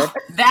that was awesome.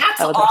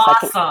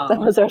 That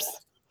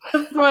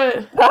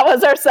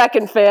was our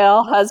second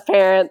fail as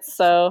parents.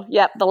 So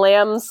the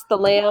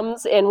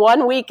lambs in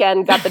one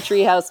weekend got the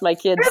tree house my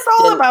kids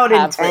didn't have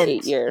intent. For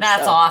 8 years.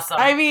 That's awesome.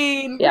 I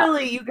mean,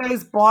 really, you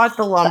guys bought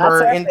the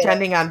lumber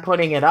intending on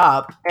putting it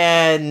up,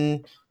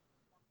 and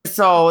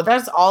so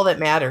that's all that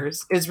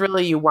matters, is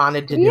really you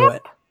wanted to do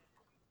it.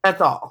 That's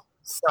all.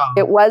 So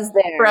It was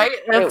there. Right?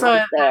 It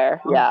was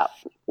there. Yeah.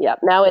 Yeah.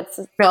 Now it's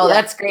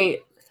that's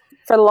great.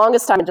 For the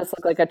longest time it just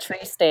looked like a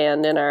tree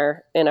stand in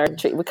our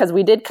tree, because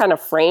we did kind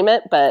of frame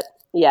it, but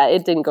yeah,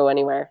 it didn't go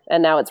anywhere.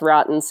 And now it's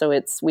rotten, so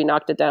we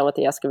knocked it down with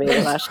the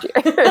excavator last year.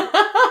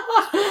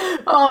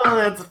 Oh,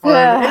 that's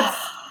fun.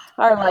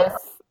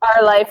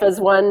 Our life is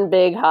one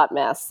big hot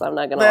mess. I'm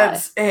not going to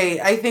lie. Hey,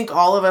 I think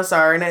all of us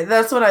are. And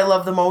that's what I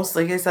love the most,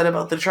 like I said,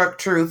 about the Truck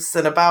Truths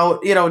and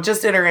about,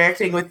 just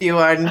interacting with you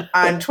on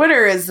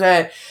Twitter, is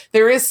that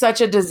there is such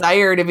a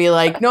desire to be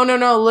like, no,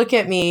 look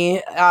at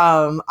me.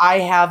 I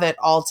have it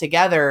all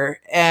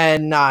together.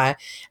 And I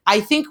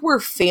think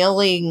we're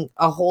failing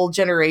a whole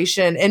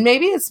generation. And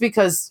maybe it's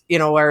because,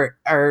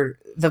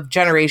 the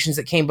generations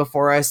that came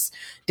before us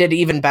did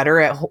even better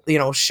at,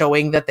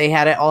 showing that they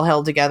had it all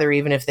held together,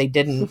 even if they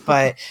didn't.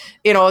 But,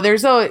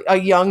 there's a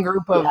young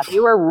group of... Yeah,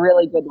 you were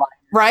really good liars.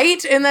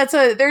 Right? And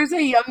there's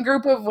a young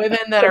group of women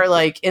that are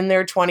like in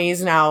their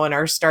 20s now and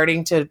are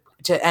starting to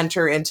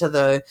enter into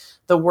the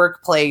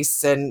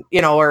workplace and,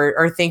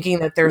 are thinking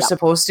that they're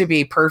supposed to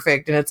be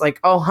perfect. And it's like,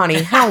 oh,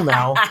 honey, hell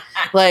no.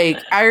 Like,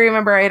 I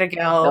remember I had a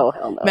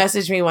gal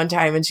message me one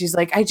time and she's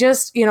like, I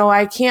just,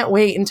 I can't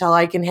wait until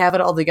I can have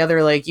it all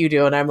together like you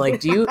do. And I'm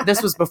like,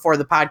 this was before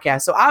the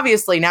podcast. So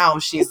obviously now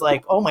she's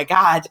like, oh my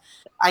God,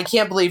 I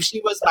can't believe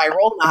she was my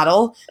role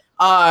model.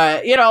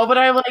 But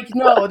I'm like,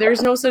 no,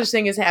 there's no such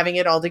thing as having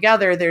it all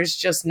together. There's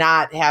just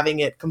not having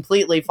it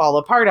completely fall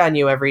apart on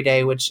you every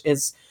day, which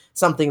is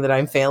something that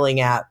I'm failing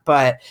at.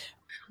 But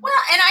well,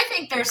 and I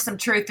think there's some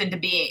truth into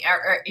being,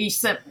 or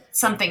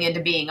something into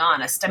being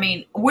honest. I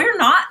mean, we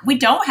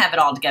don't have it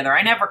all together.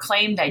 I never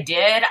claimed I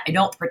did. I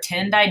don't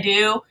pretend I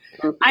do.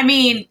 I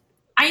mean,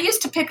 I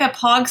used to pick up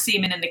hog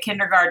semen in the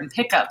kindergarten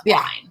pickup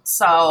line.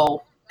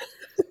 So,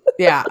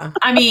 yeah.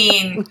 I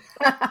mean,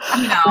 and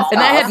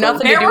that had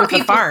nothing to do with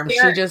the farm.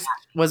 She just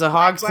was a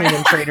hog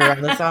semen trader on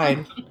the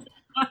side.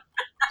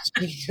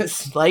 She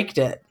just liked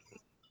it.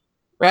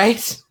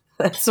 Right?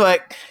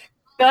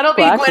 That'll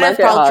be Gwyneth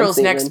Paltrow's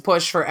next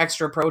push for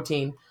extra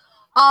protein.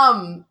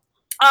 Oh,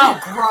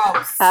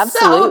 gross.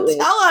 Absolutely. So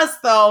tell us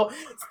though.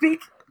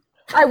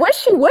 I wish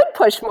she would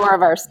push more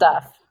of our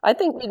stuff. I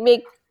think we'd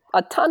make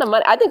a ton of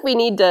money. I think we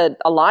need to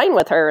align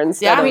with her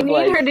instead of we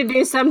need her to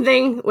do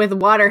something with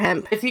water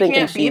hemp. If you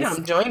can't beat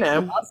him, join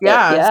him.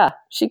 Yeah.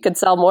 She could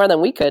sell more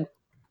than we could.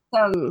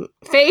 Some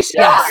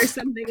facial or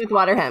something with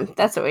water hemp.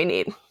 That's what we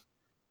need.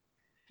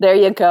 There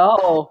you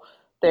go.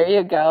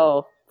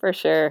 For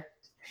sure.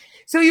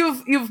 So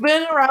you've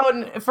been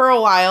around for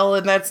a while,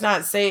 and that's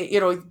not so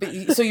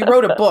you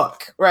wrote a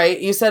book, right?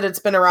 You said it's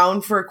been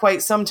around for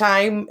quite some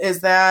time.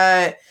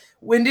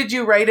 When did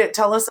you write it?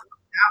 Tell us about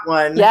that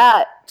one.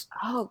 Yeah.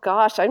 Oh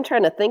gosh, I'm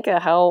trying to think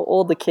of how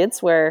old the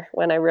kids were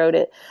when I wrote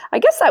it. I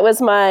guess that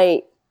was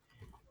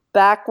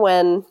back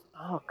when,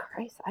 oh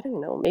Christ, I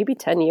don't know, maybe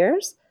 10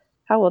 years?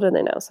 How old are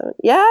they now? So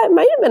yeah, it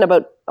might have been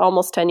about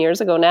almost 10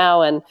 years ago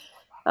now. And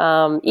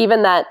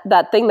even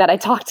that thing that I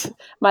talked,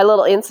 my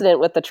little incident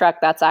with the truck,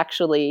 that's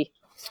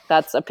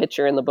a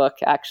picture in the book.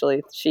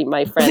 Actually,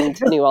 my friend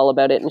knew all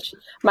about it, and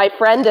my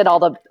friend did all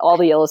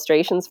the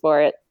illustrations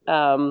for it,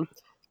 kind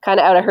of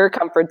out of her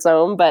comfort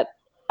zone. But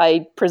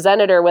I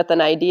presented her with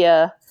an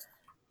idea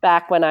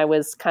back when I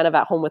was kind of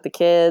at home with the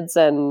kids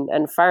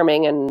and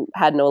farming and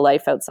had no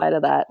life outside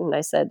of that. And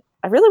I said,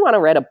 I really want to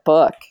write a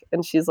book.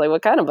 And she's like,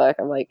 what kind of book?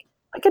 I'm like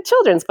a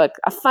children's book,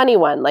 a funny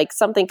one, like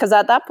something, because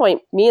at that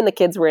point, me and the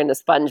kids were into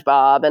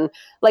SpongeBob and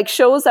like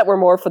shows that were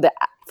more for the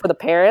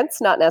parents,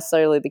 not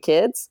necessarily the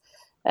kids.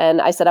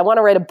 And I said, I want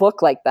to write a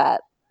book like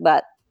that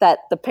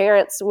the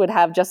parents would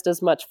have just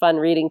as much fun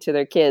reading to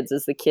their kids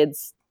as the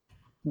kids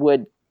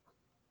would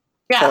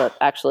to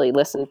actually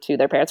listen to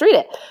their parents read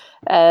it.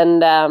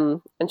 And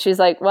she's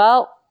like,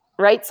 well,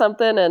 write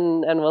something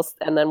and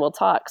then we'll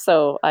talk.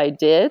 So I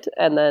did,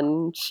 and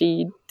then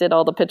she did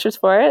all the pictures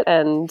for it,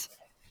 and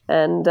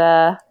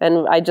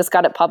I just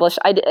got it published.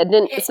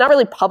 It's not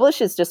really published,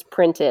 it's just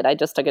printed. I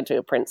just took it to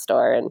a print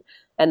store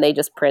and they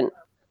just print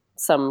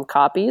some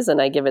copies,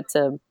 and I give it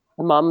to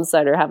moms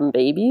that are having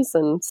babies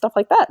and stuff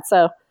like that.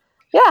 So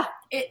yeah.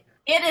 It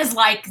is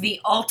like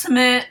the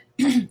ultimate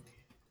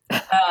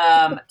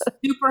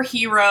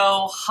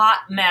superhero hot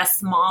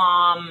mess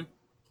mom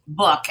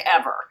book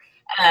ever.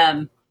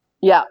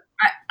 Yeah.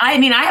 I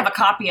mean, I have a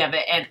copy of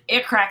it, and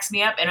it cracks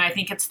me up, and I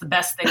think it's the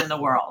best thing in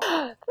the world.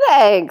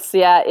 Thanks.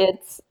 Yeah,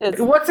 it's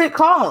what's it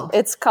called?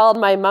 It's called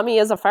My Mummy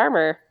is a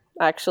Farmer,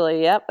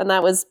 actually. Yep, and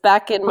that was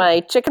back in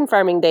my chicken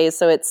farming days.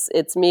 So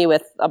it's me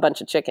with a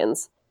bunch of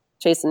chickens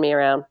chasing me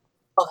around.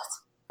 Oh,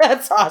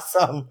 that's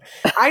awesome!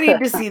 I need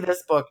to see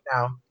this book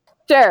now.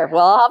 Sure.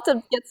 Well, I'll have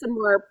to get some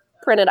more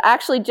printed.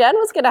 Actually, Jen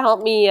was going to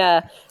help me.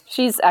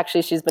 She's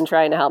been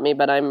trying to help me,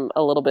 but I'm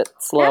a little bit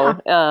slow.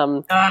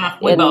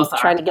 We both are.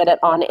 Trying to get it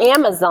on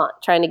Amazon,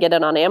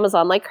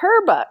 like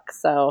her book.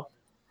 So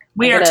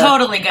we are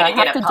totally going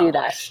to get it do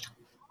that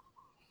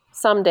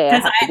someday.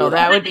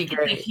 That would be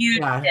great. A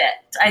huge hit.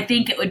 I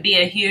think it would be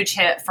a huge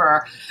hit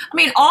for,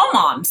 all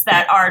moms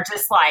that are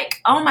just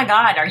like, oh my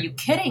God, are you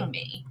kidding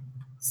me?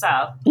 So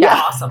Yeah.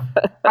 awesome.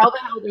 How the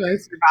hell do I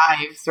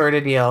survive? Sort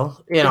of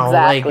deal,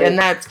 Exactly.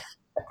 and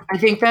I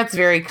think that's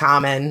very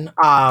common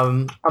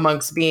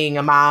amongst being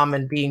a mom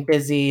and being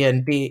busy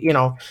and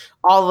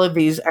all of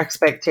these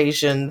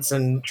expectations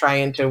and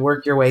trying to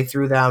work your way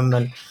through them.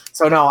 And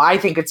so, no, I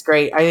think it's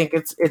great. I think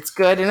it's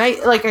good. And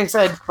like I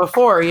said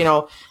before,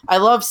 I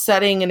love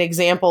setting an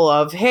example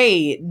of,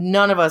 hey,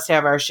 none of us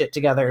have our shit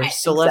together.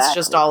 So let's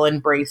just all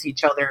embrace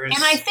each other's.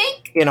 And I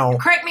think,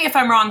 correct me if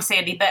I'm wrong,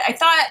 Sandy, but I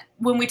thought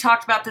when we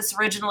talked about this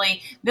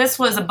originally, this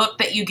was a book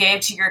that you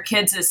gave to your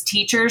kids as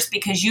teachers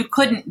because you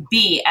couldn't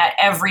be at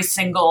every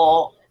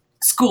single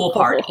school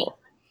party,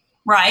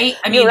 right?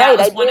 I mean, that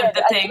was one of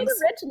the things.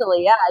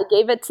 Originally, yeah, I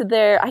gave it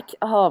to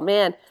oh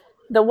man.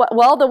 The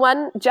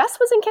one, Jess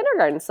was in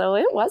kindergarten, so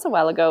it was a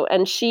while ago.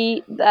 And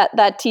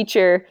that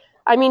teacher,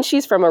 I mean,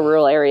 she's from a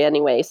rural area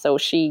anyway, so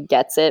she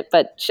gets it.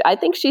 But I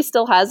think she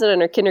still has it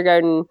in her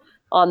kindergarten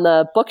on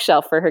the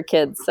bookshelf for her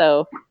kids.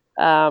 So,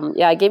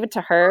 I gave it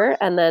to her.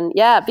 And then,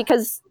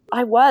 because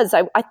I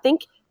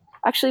think,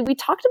 actually, we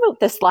talked about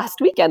this last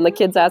weekend. The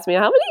kids asked me,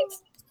 how many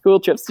school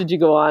trips did you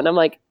go on? I'm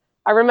like,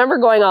 I remember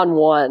going on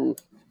one,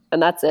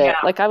 and that's it. Yeah.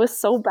 I was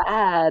so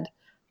bad.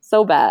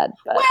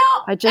 But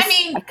I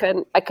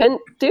couldn't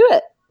do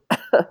it.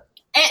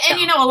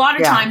 and a lot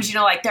of times,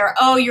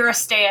 you're a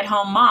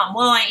stay-at-home mom.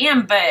 Well, I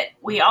am, but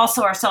we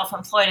also are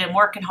self-employed and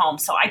work at home,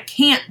 so I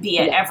can't be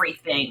at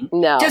everything.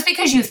 No. Just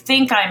because you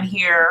think I'm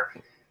here,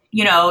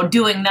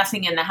 doing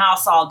nothing in the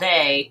house all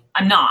day,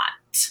 I'm not.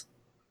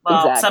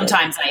 Well,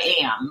 sometimes I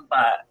am,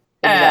 but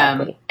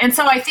and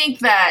so I think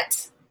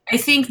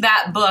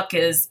that book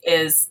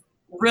is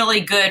really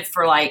good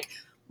for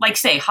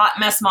say hot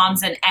mess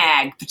moms in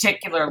ag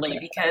particularly,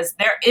 because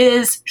there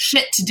is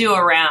shit to do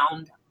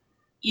around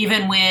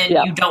even when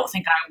you don't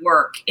think I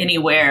work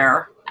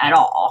anywhere at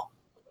all.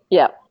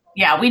 Yeah.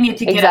 Yeah, we need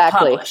to get it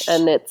published.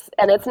 And it's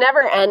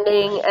never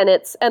ending, and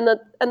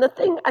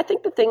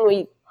the thing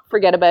we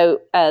forget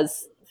about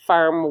as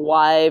farm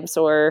wives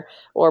or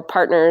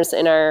partners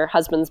in our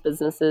husbands'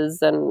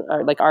 businesses and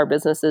our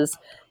businesses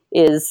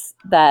is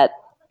that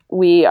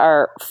we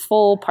are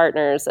full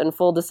partners and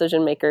full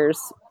decision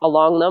makers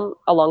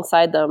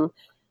alongside them.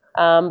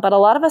 But a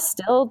lot of us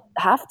still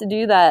have to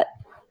do that.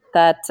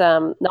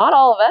 Not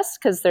all of us,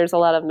 because there's a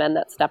lot of men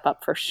that step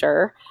up for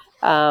sure.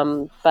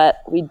 But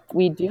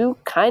we do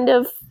kind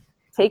of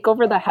take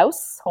over the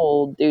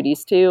household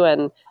duties too.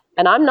 And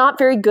I'm not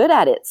very good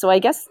at it. So I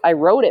guess I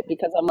wrote it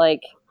because I'm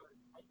like,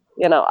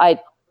 I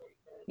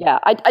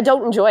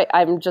don't enjoy it.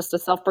 I'm just a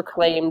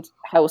self-proclaimed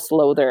house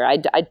loather. I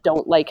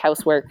don't like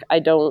housework.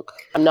 I'm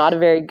not a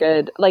very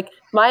good,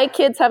 my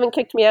kids haven't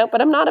kicked me out,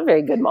 but I'm not a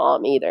very good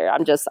mom either.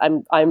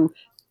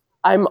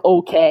 I'm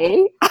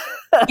okay.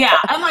 Yeah.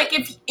 I'm like,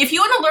 if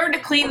you want to learn to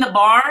clean the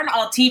barn,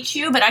 I'll teach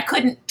you, but I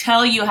couldn't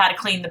tell you how to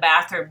clean the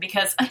bathroom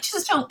because I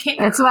just don't care.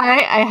 That's why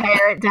I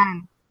hire it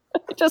done.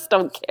 I just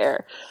don't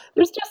care.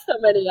 There's just so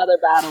many other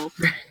battles.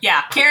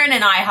 Yeah. Karen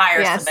and I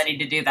hire somebody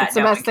to do that. It's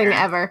the best thing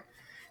ever.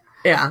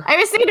 Yeah. I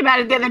was thinking about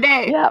it the other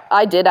day. Yeah,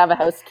 I did have a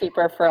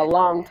housekeeper for a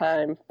long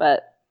time,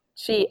 but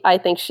I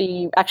think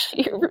she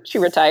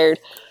retired.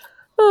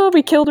 Oh,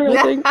 we killed her,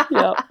 I think.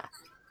 Yeah.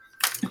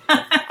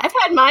 I've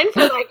had mine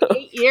for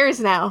 8 years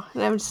now.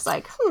 And I'm just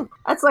like,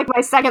 that's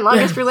my second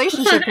longest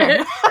relationship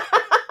here.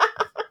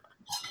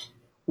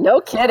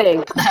 No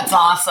kidding. That's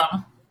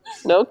awesome.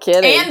 No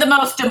kidding. And the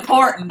most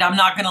important, I'm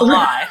not going to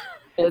lie.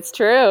 It's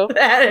true.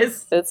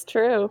 It's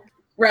true.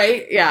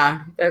 Right?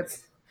 Yeah.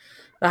 That's...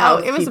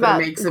 it was about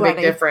makes a big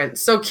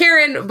difference. So,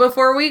 Karen,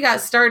 before we got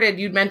started,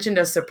 you'd mentioned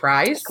a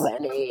surprise.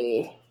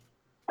 Gwenny,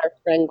 our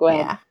friend Gwen.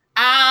 Yeah.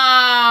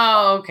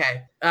 Oh,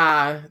 okay.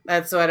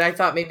 That's what I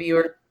thought. Maybe you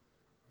were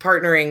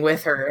partnering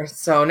with her.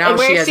 So now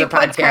she has a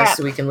podcast,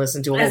 so we can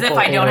listen to. As if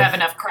I don't have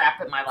enough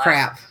crap in my life.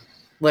 Crap,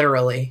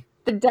 literally.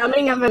 The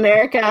dumbing of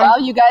America.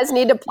 Well, you guys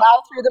need to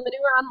plow through the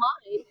manure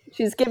online.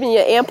 She's giving you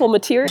ample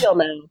material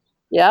now.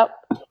 Yep.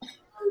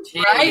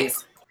 Jeez. Right.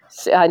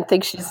 I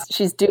think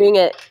she's doing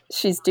it.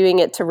 She's doing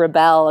it to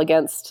rebel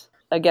against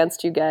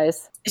you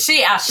guys.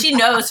 She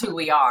knows who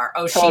we are.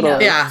 Oh, totally. She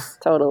knows. Yeah,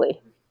 totally.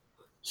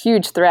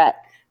 Huge threat.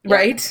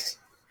 Right.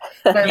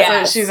 That's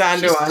what she's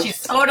onto us.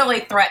 She's totally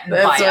threatened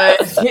by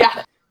us.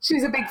 Yeah,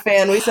 she's a big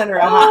fan. We sent her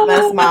a Hot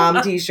Mess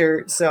Mom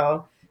T-shirt,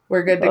 so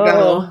we're good to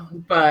go.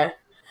 But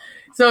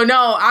so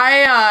no,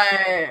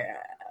 I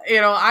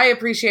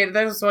appreciate it.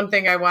 That was one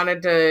thing I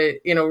wanted to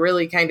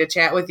really kind of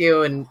chat with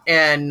you and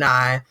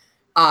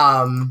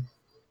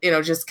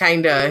just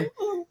kind of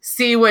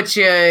see what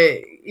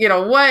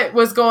what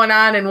was going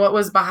on and what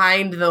was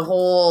behind the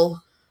whole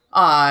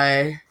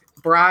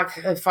Brock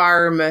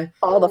farm,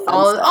 all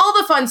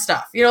the fun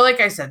stuff.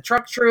 Like I said,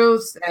 truck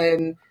truths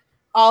and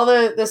all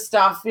the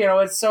stuff.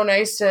 It's so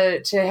nice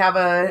to have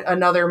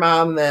another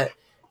mom that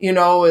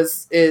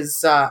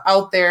is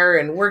out there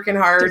and working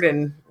hard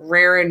and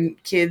rearing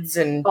kids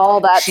and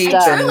all that sheep.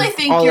 Stuff. I truly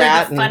think you're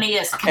the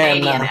funniest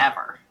Canadian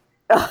ever.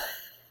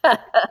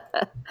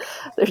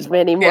 There's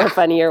many more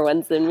funnier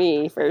ones than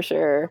me, for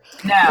sure.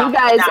 No, you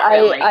guys, not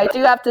really. I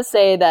do have to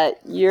say that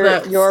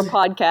your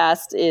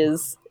podcast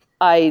is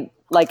I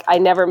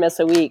never miss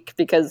a week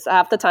because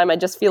half the time I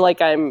just feel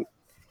like I'm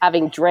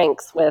having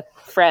drinks with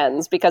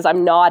friends because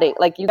I'm nodding.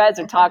 Like you guys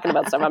are talking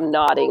about stuff, I'm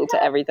nodding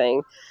to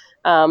everything.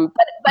 But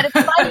it's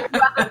fun. You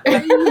have a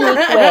very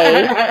unique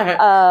way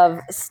of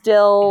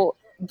still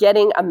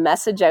getting a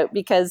message out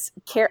because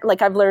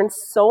like I've learned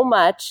so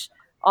much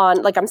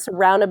on, like I'm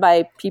surrounded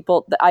by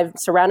people that I'm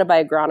surrounded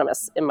by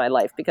agronomists in my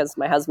life because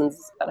my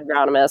husband's an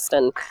agronomist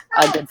and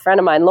a good friend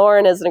of mine,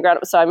 Lauren, is an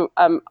agronomist. So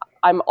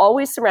I'm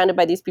always surrounded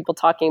by these people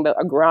talking about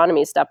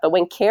agronomy stuff. But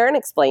when Karen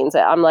explains it,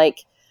 I'm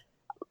like,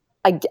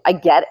 I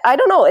get it. I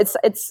don't know.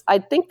 It's I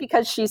think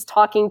because she's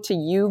talking to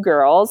you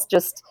girls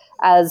just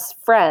as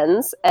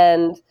friends,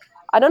 and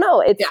I don't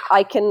know.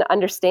 I can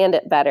understand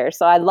it better.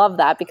 So I love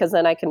that because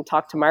then I can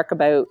talk to Mark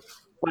about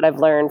what I've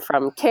learned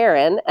from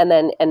Karen,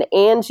 and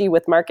Angie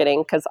with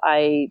marketing because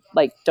I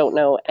don't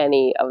know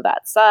any of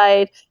that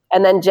side.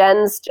 And then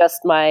Jen's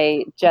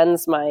my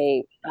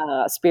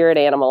spirit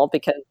animal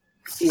because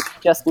she's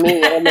just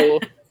me only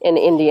in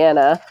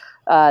Indiana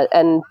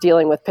and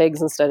dealing with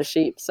pigs instead of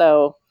sheep.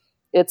 So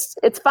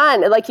it's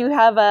fun. Like you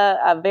have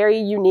a very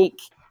unique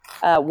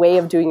way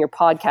of doing your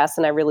podcast,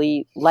 and I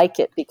really like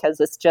it because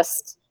it's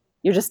just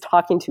you're just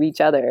talking to each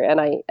other,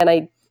 and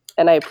I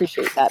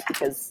appreciate that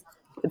because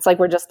it's like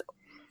we're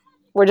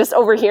just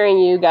overhearing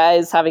you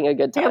guys having a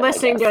good time. You're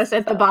listening to us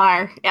at the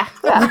bar, yeah.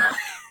 Right,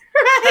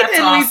 That's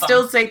and awesome. we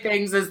still say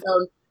things as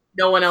though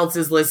no one else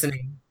is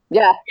listening.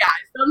 Yeah.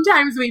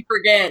 Sometimes we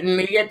forget,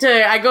 and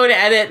I go to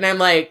edit, and I'm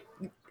like,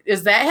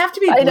 does that have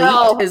to be bleeped? I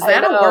know, Is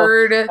that a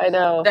word I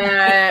know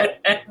that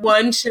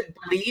one should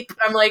bleep?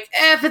 I'm like,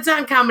 if it's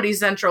on Comedy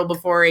Central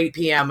before 8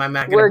 p.m., I'm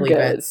not going to bleep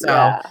good. it.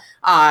 So,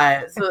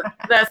 so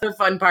that's the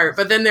fun part.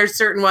 But then there's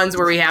certain ones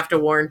where we have to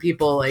warn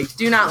people, like,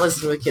 do not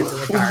listen to the kids in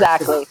the car.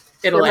 Exactly.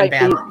 It'll end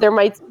badly. There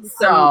might be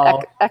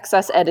some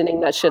excess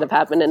editing that should have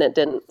happened, and it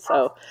didn't.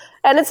 So,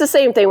 and it's the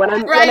same thing when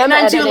I'm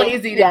editing, too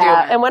lazy to do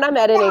it. And when I'm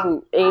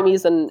editing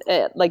Amy's and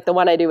like the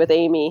one I do with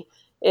Amy,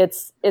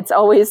 they're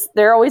always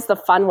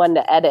the fun one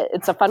to edit.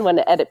 It's a fun one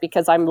to edit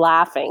because I'm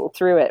laughing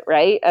through it,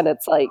 right? And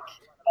it's like,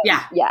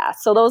 yeah.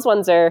 So those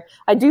ones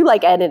I do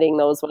like editing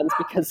those ones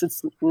because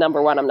it's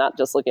number one. I'm not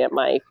just looking at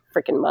my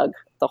freaking mug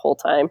the whole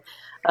time,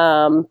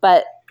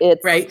 but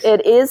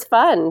it is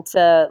fun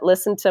to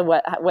listen to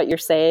what you're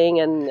saying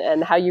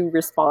and how you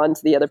respond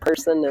to the other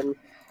person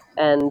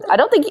and I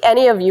don't think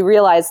any of you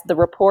realize the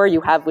rapport you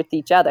have with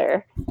each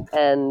other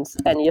and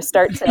you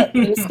start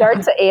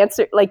to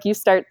answer, like you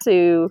start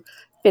to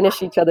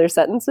finish each other's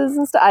sentences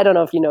and stuff. I don't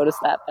know if you noticed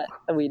that,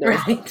 but we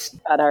noticed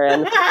at our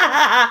end.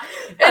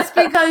 It's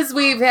because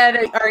we've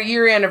had our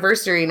year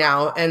anniversary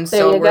now, and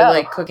so we're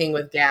like cooking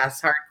with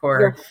gas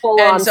hardcore.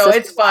 And so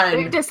it's fun.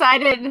 We've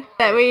decided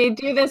that we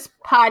do this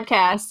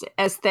podcast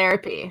as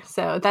therapy.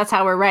 So that's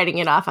how we're writing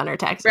it off on our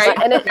texts. Right.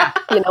 And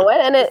you know what?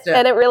 And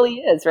it really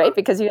is, right?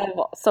 Because you have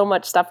so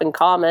much stuff in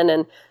common,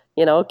 and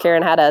you know,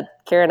 Karen had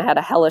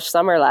a hellish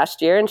summer last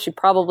year, and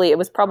it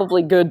was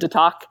probably good to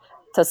talk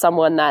to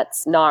someone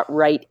that's not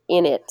right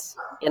in it,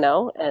 you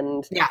know,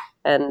 and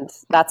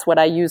that's what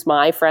I use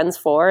my friends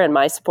for and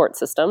my support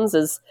systems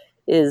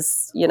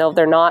is, you know,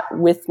 they're not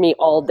with me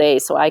all day,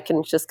 so I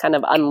can just kind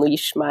of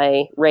unleash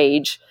my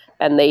rage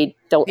and they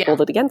don't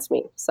hold it against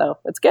me. So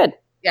it's good.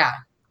 Yeah.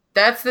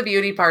 That's the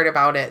beauty part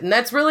about it. And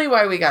that's really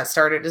why we got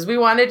started, is we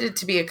wanted it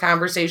to be a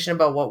conversation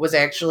about what was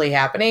actually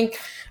happening.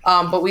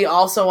 But we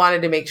also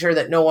wanted to make sure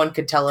that no one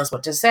could tell us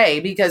what to say,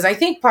 because I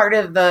think part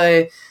of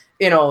the,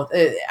 you know,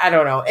 I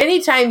don't know,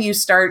 anytime you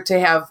start to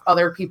have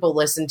other people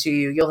listen to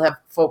you, you'll have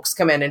folks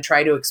come in and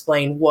try to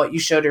explain what you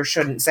should or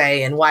shouldn't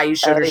say and why you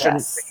should or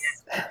shouldn't say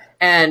it.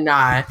 And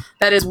that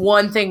is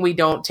one thing we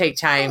don't take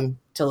time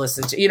to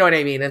listen to. You know what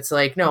I mean? It's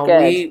like, no,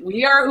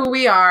 we are who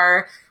we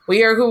are.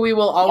 We are who we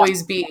will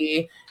always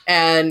be.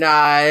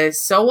 And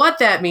so what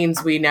that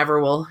means, we never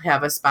will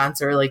have a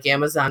sponsor like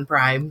Amazon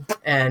Prime.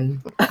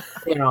 And,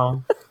 you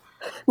know.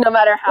 No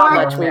matter how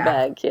much we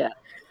beg,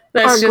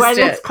 That's or just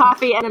Gwyneth's it.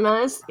 Coffee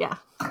Enemas.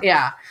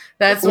 Yeah.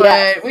 That's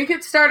what we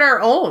could start our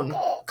own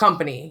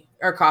company,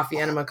 our coffee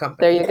enema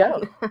company. There you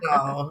go.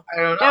 So, I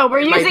don't know. No,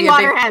 we're using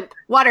water hemp.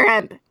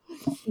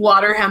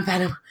 Water hemp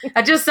enema.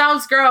 That just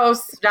sounds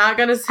gross. Not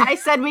gonna say. I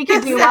said we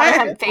could do water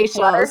hemp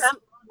facials.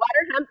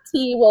 Water hemp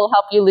tea will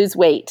help you lose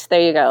weight.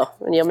 There you go.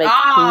 And you'll make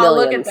millions.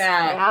 Look at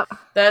that. Yep.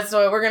 That's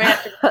what we're going to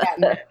have to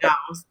do now.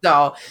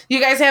 So, you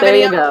guys have there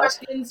any other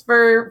questions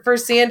for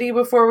Sandy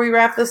before we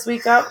wrap this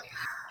week up?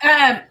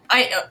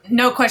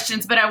 No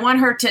questions, but I want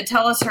her to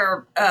tell us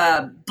her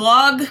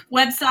blog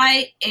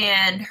website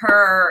and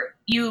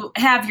you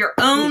have your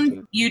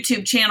own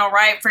YouTube channel,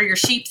 right, for your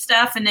sheep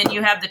stuff, and then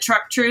you have the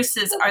Truck Truce.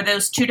 Are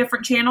those two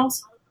different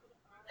channels?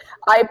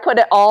 I put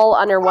it all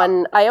under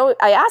one. I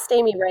asked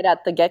Amy right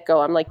at the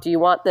get-go, I'm like, do you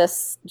want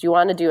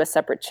to do a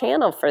separate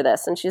channel for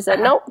this? And she said,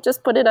 nope,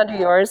 just put it under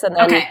yours.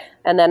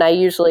 And then I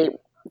usually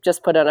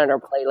just put it under a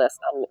playlist.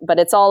 But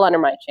it's all under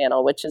my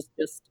channel, which is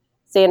just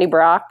Sandy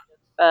Brock.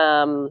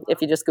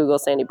 If you just Google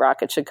Sandy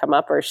Brock, it should come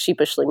up, or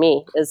Sheepishly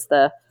Me is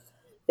the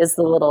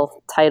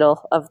little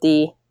title of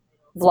the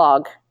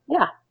vlog.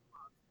 Yeah.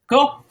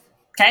 Cool.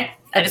 Okay.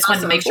 I just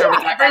wanted to make sure we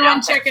got that Everyone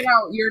out there. check it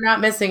out. You're not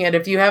missing it.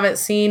 If you haven't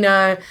seen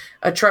a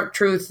Truck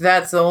Truth,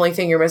 that's the only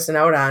thing you're missing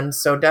out on.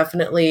 So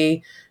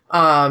definitely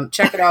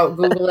check it out,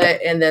 Google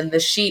it, and then the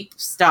sheep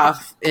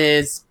stuff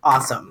is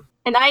awesome.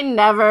 And I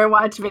never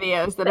watch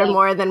videos that are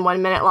more than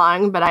 1 minute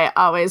long, but I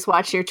always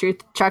watch your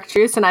Truck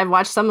Truths, and I've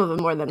watched some of them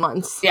more than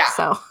once. Yeah.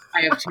 So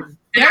I have two.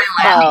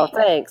 Oh,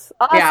 thanks.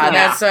 Awesome. Yeah,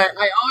 that's I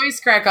always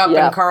crack up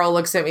Yeah. and Carl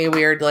looks at me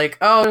weird, like,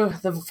 oh,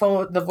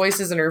 the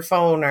voices in her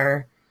phone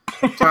are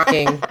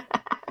talking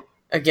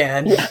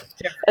again. Yeah.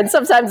 And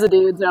sometimes the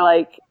dudes are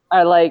like,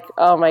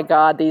 oh my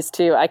God, these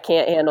two, I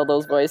can't handle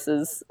those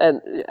voices.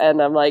 And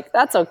I'm like,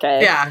 that's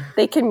okay. Yeah.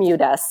 They can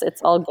mute us.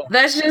 It's all good.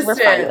 That's just We're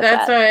fine it. with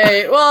That's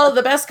that. why. Well,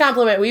 the best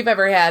compliment we've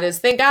ever had is,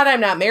 thank God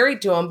I'm not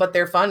married to them, but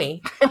they're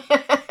funny.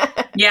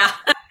 Yeah.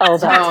 Oh,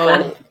 that's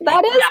funny.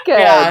 That is good.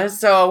 Yeah,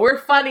 so we're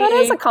funny. That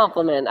is a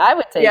compliment. I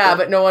would take Yeah, it.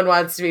 but no one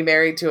wants to be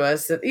married to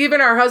us.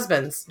 Even our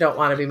husbands don't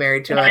want to be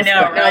married to us. I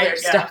know, But now right? they're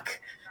Yeah. stuck.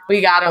 We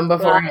got them Well,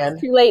 beforehand.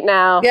 it's too late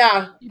now.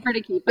 Yeah, Keep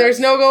to keep there's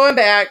us. no going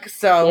back.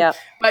 So, Yeah.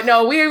 but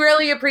no, we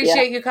really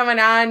appreciate you coming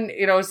on.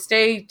 You know,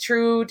 stay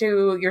true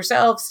to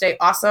yourself, stay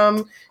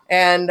awesome,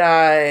 and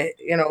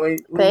you know, we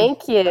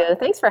Thank you.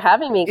 Thanks for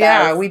having me, guys.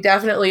 yeah, we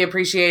definitely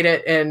appreciate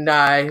it, and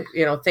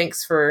you know,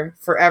 thanks for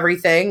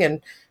everything,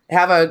 and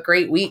have a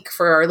great week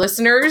for our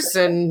listeners,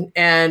 and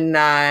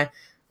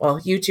well,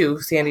 you too,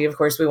 Sandy. Of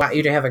course, we want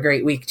you to have a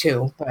great week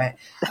too. But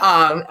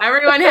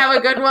everyone, have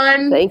a good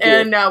one, Thank you.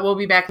 and we'll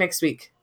be back next week.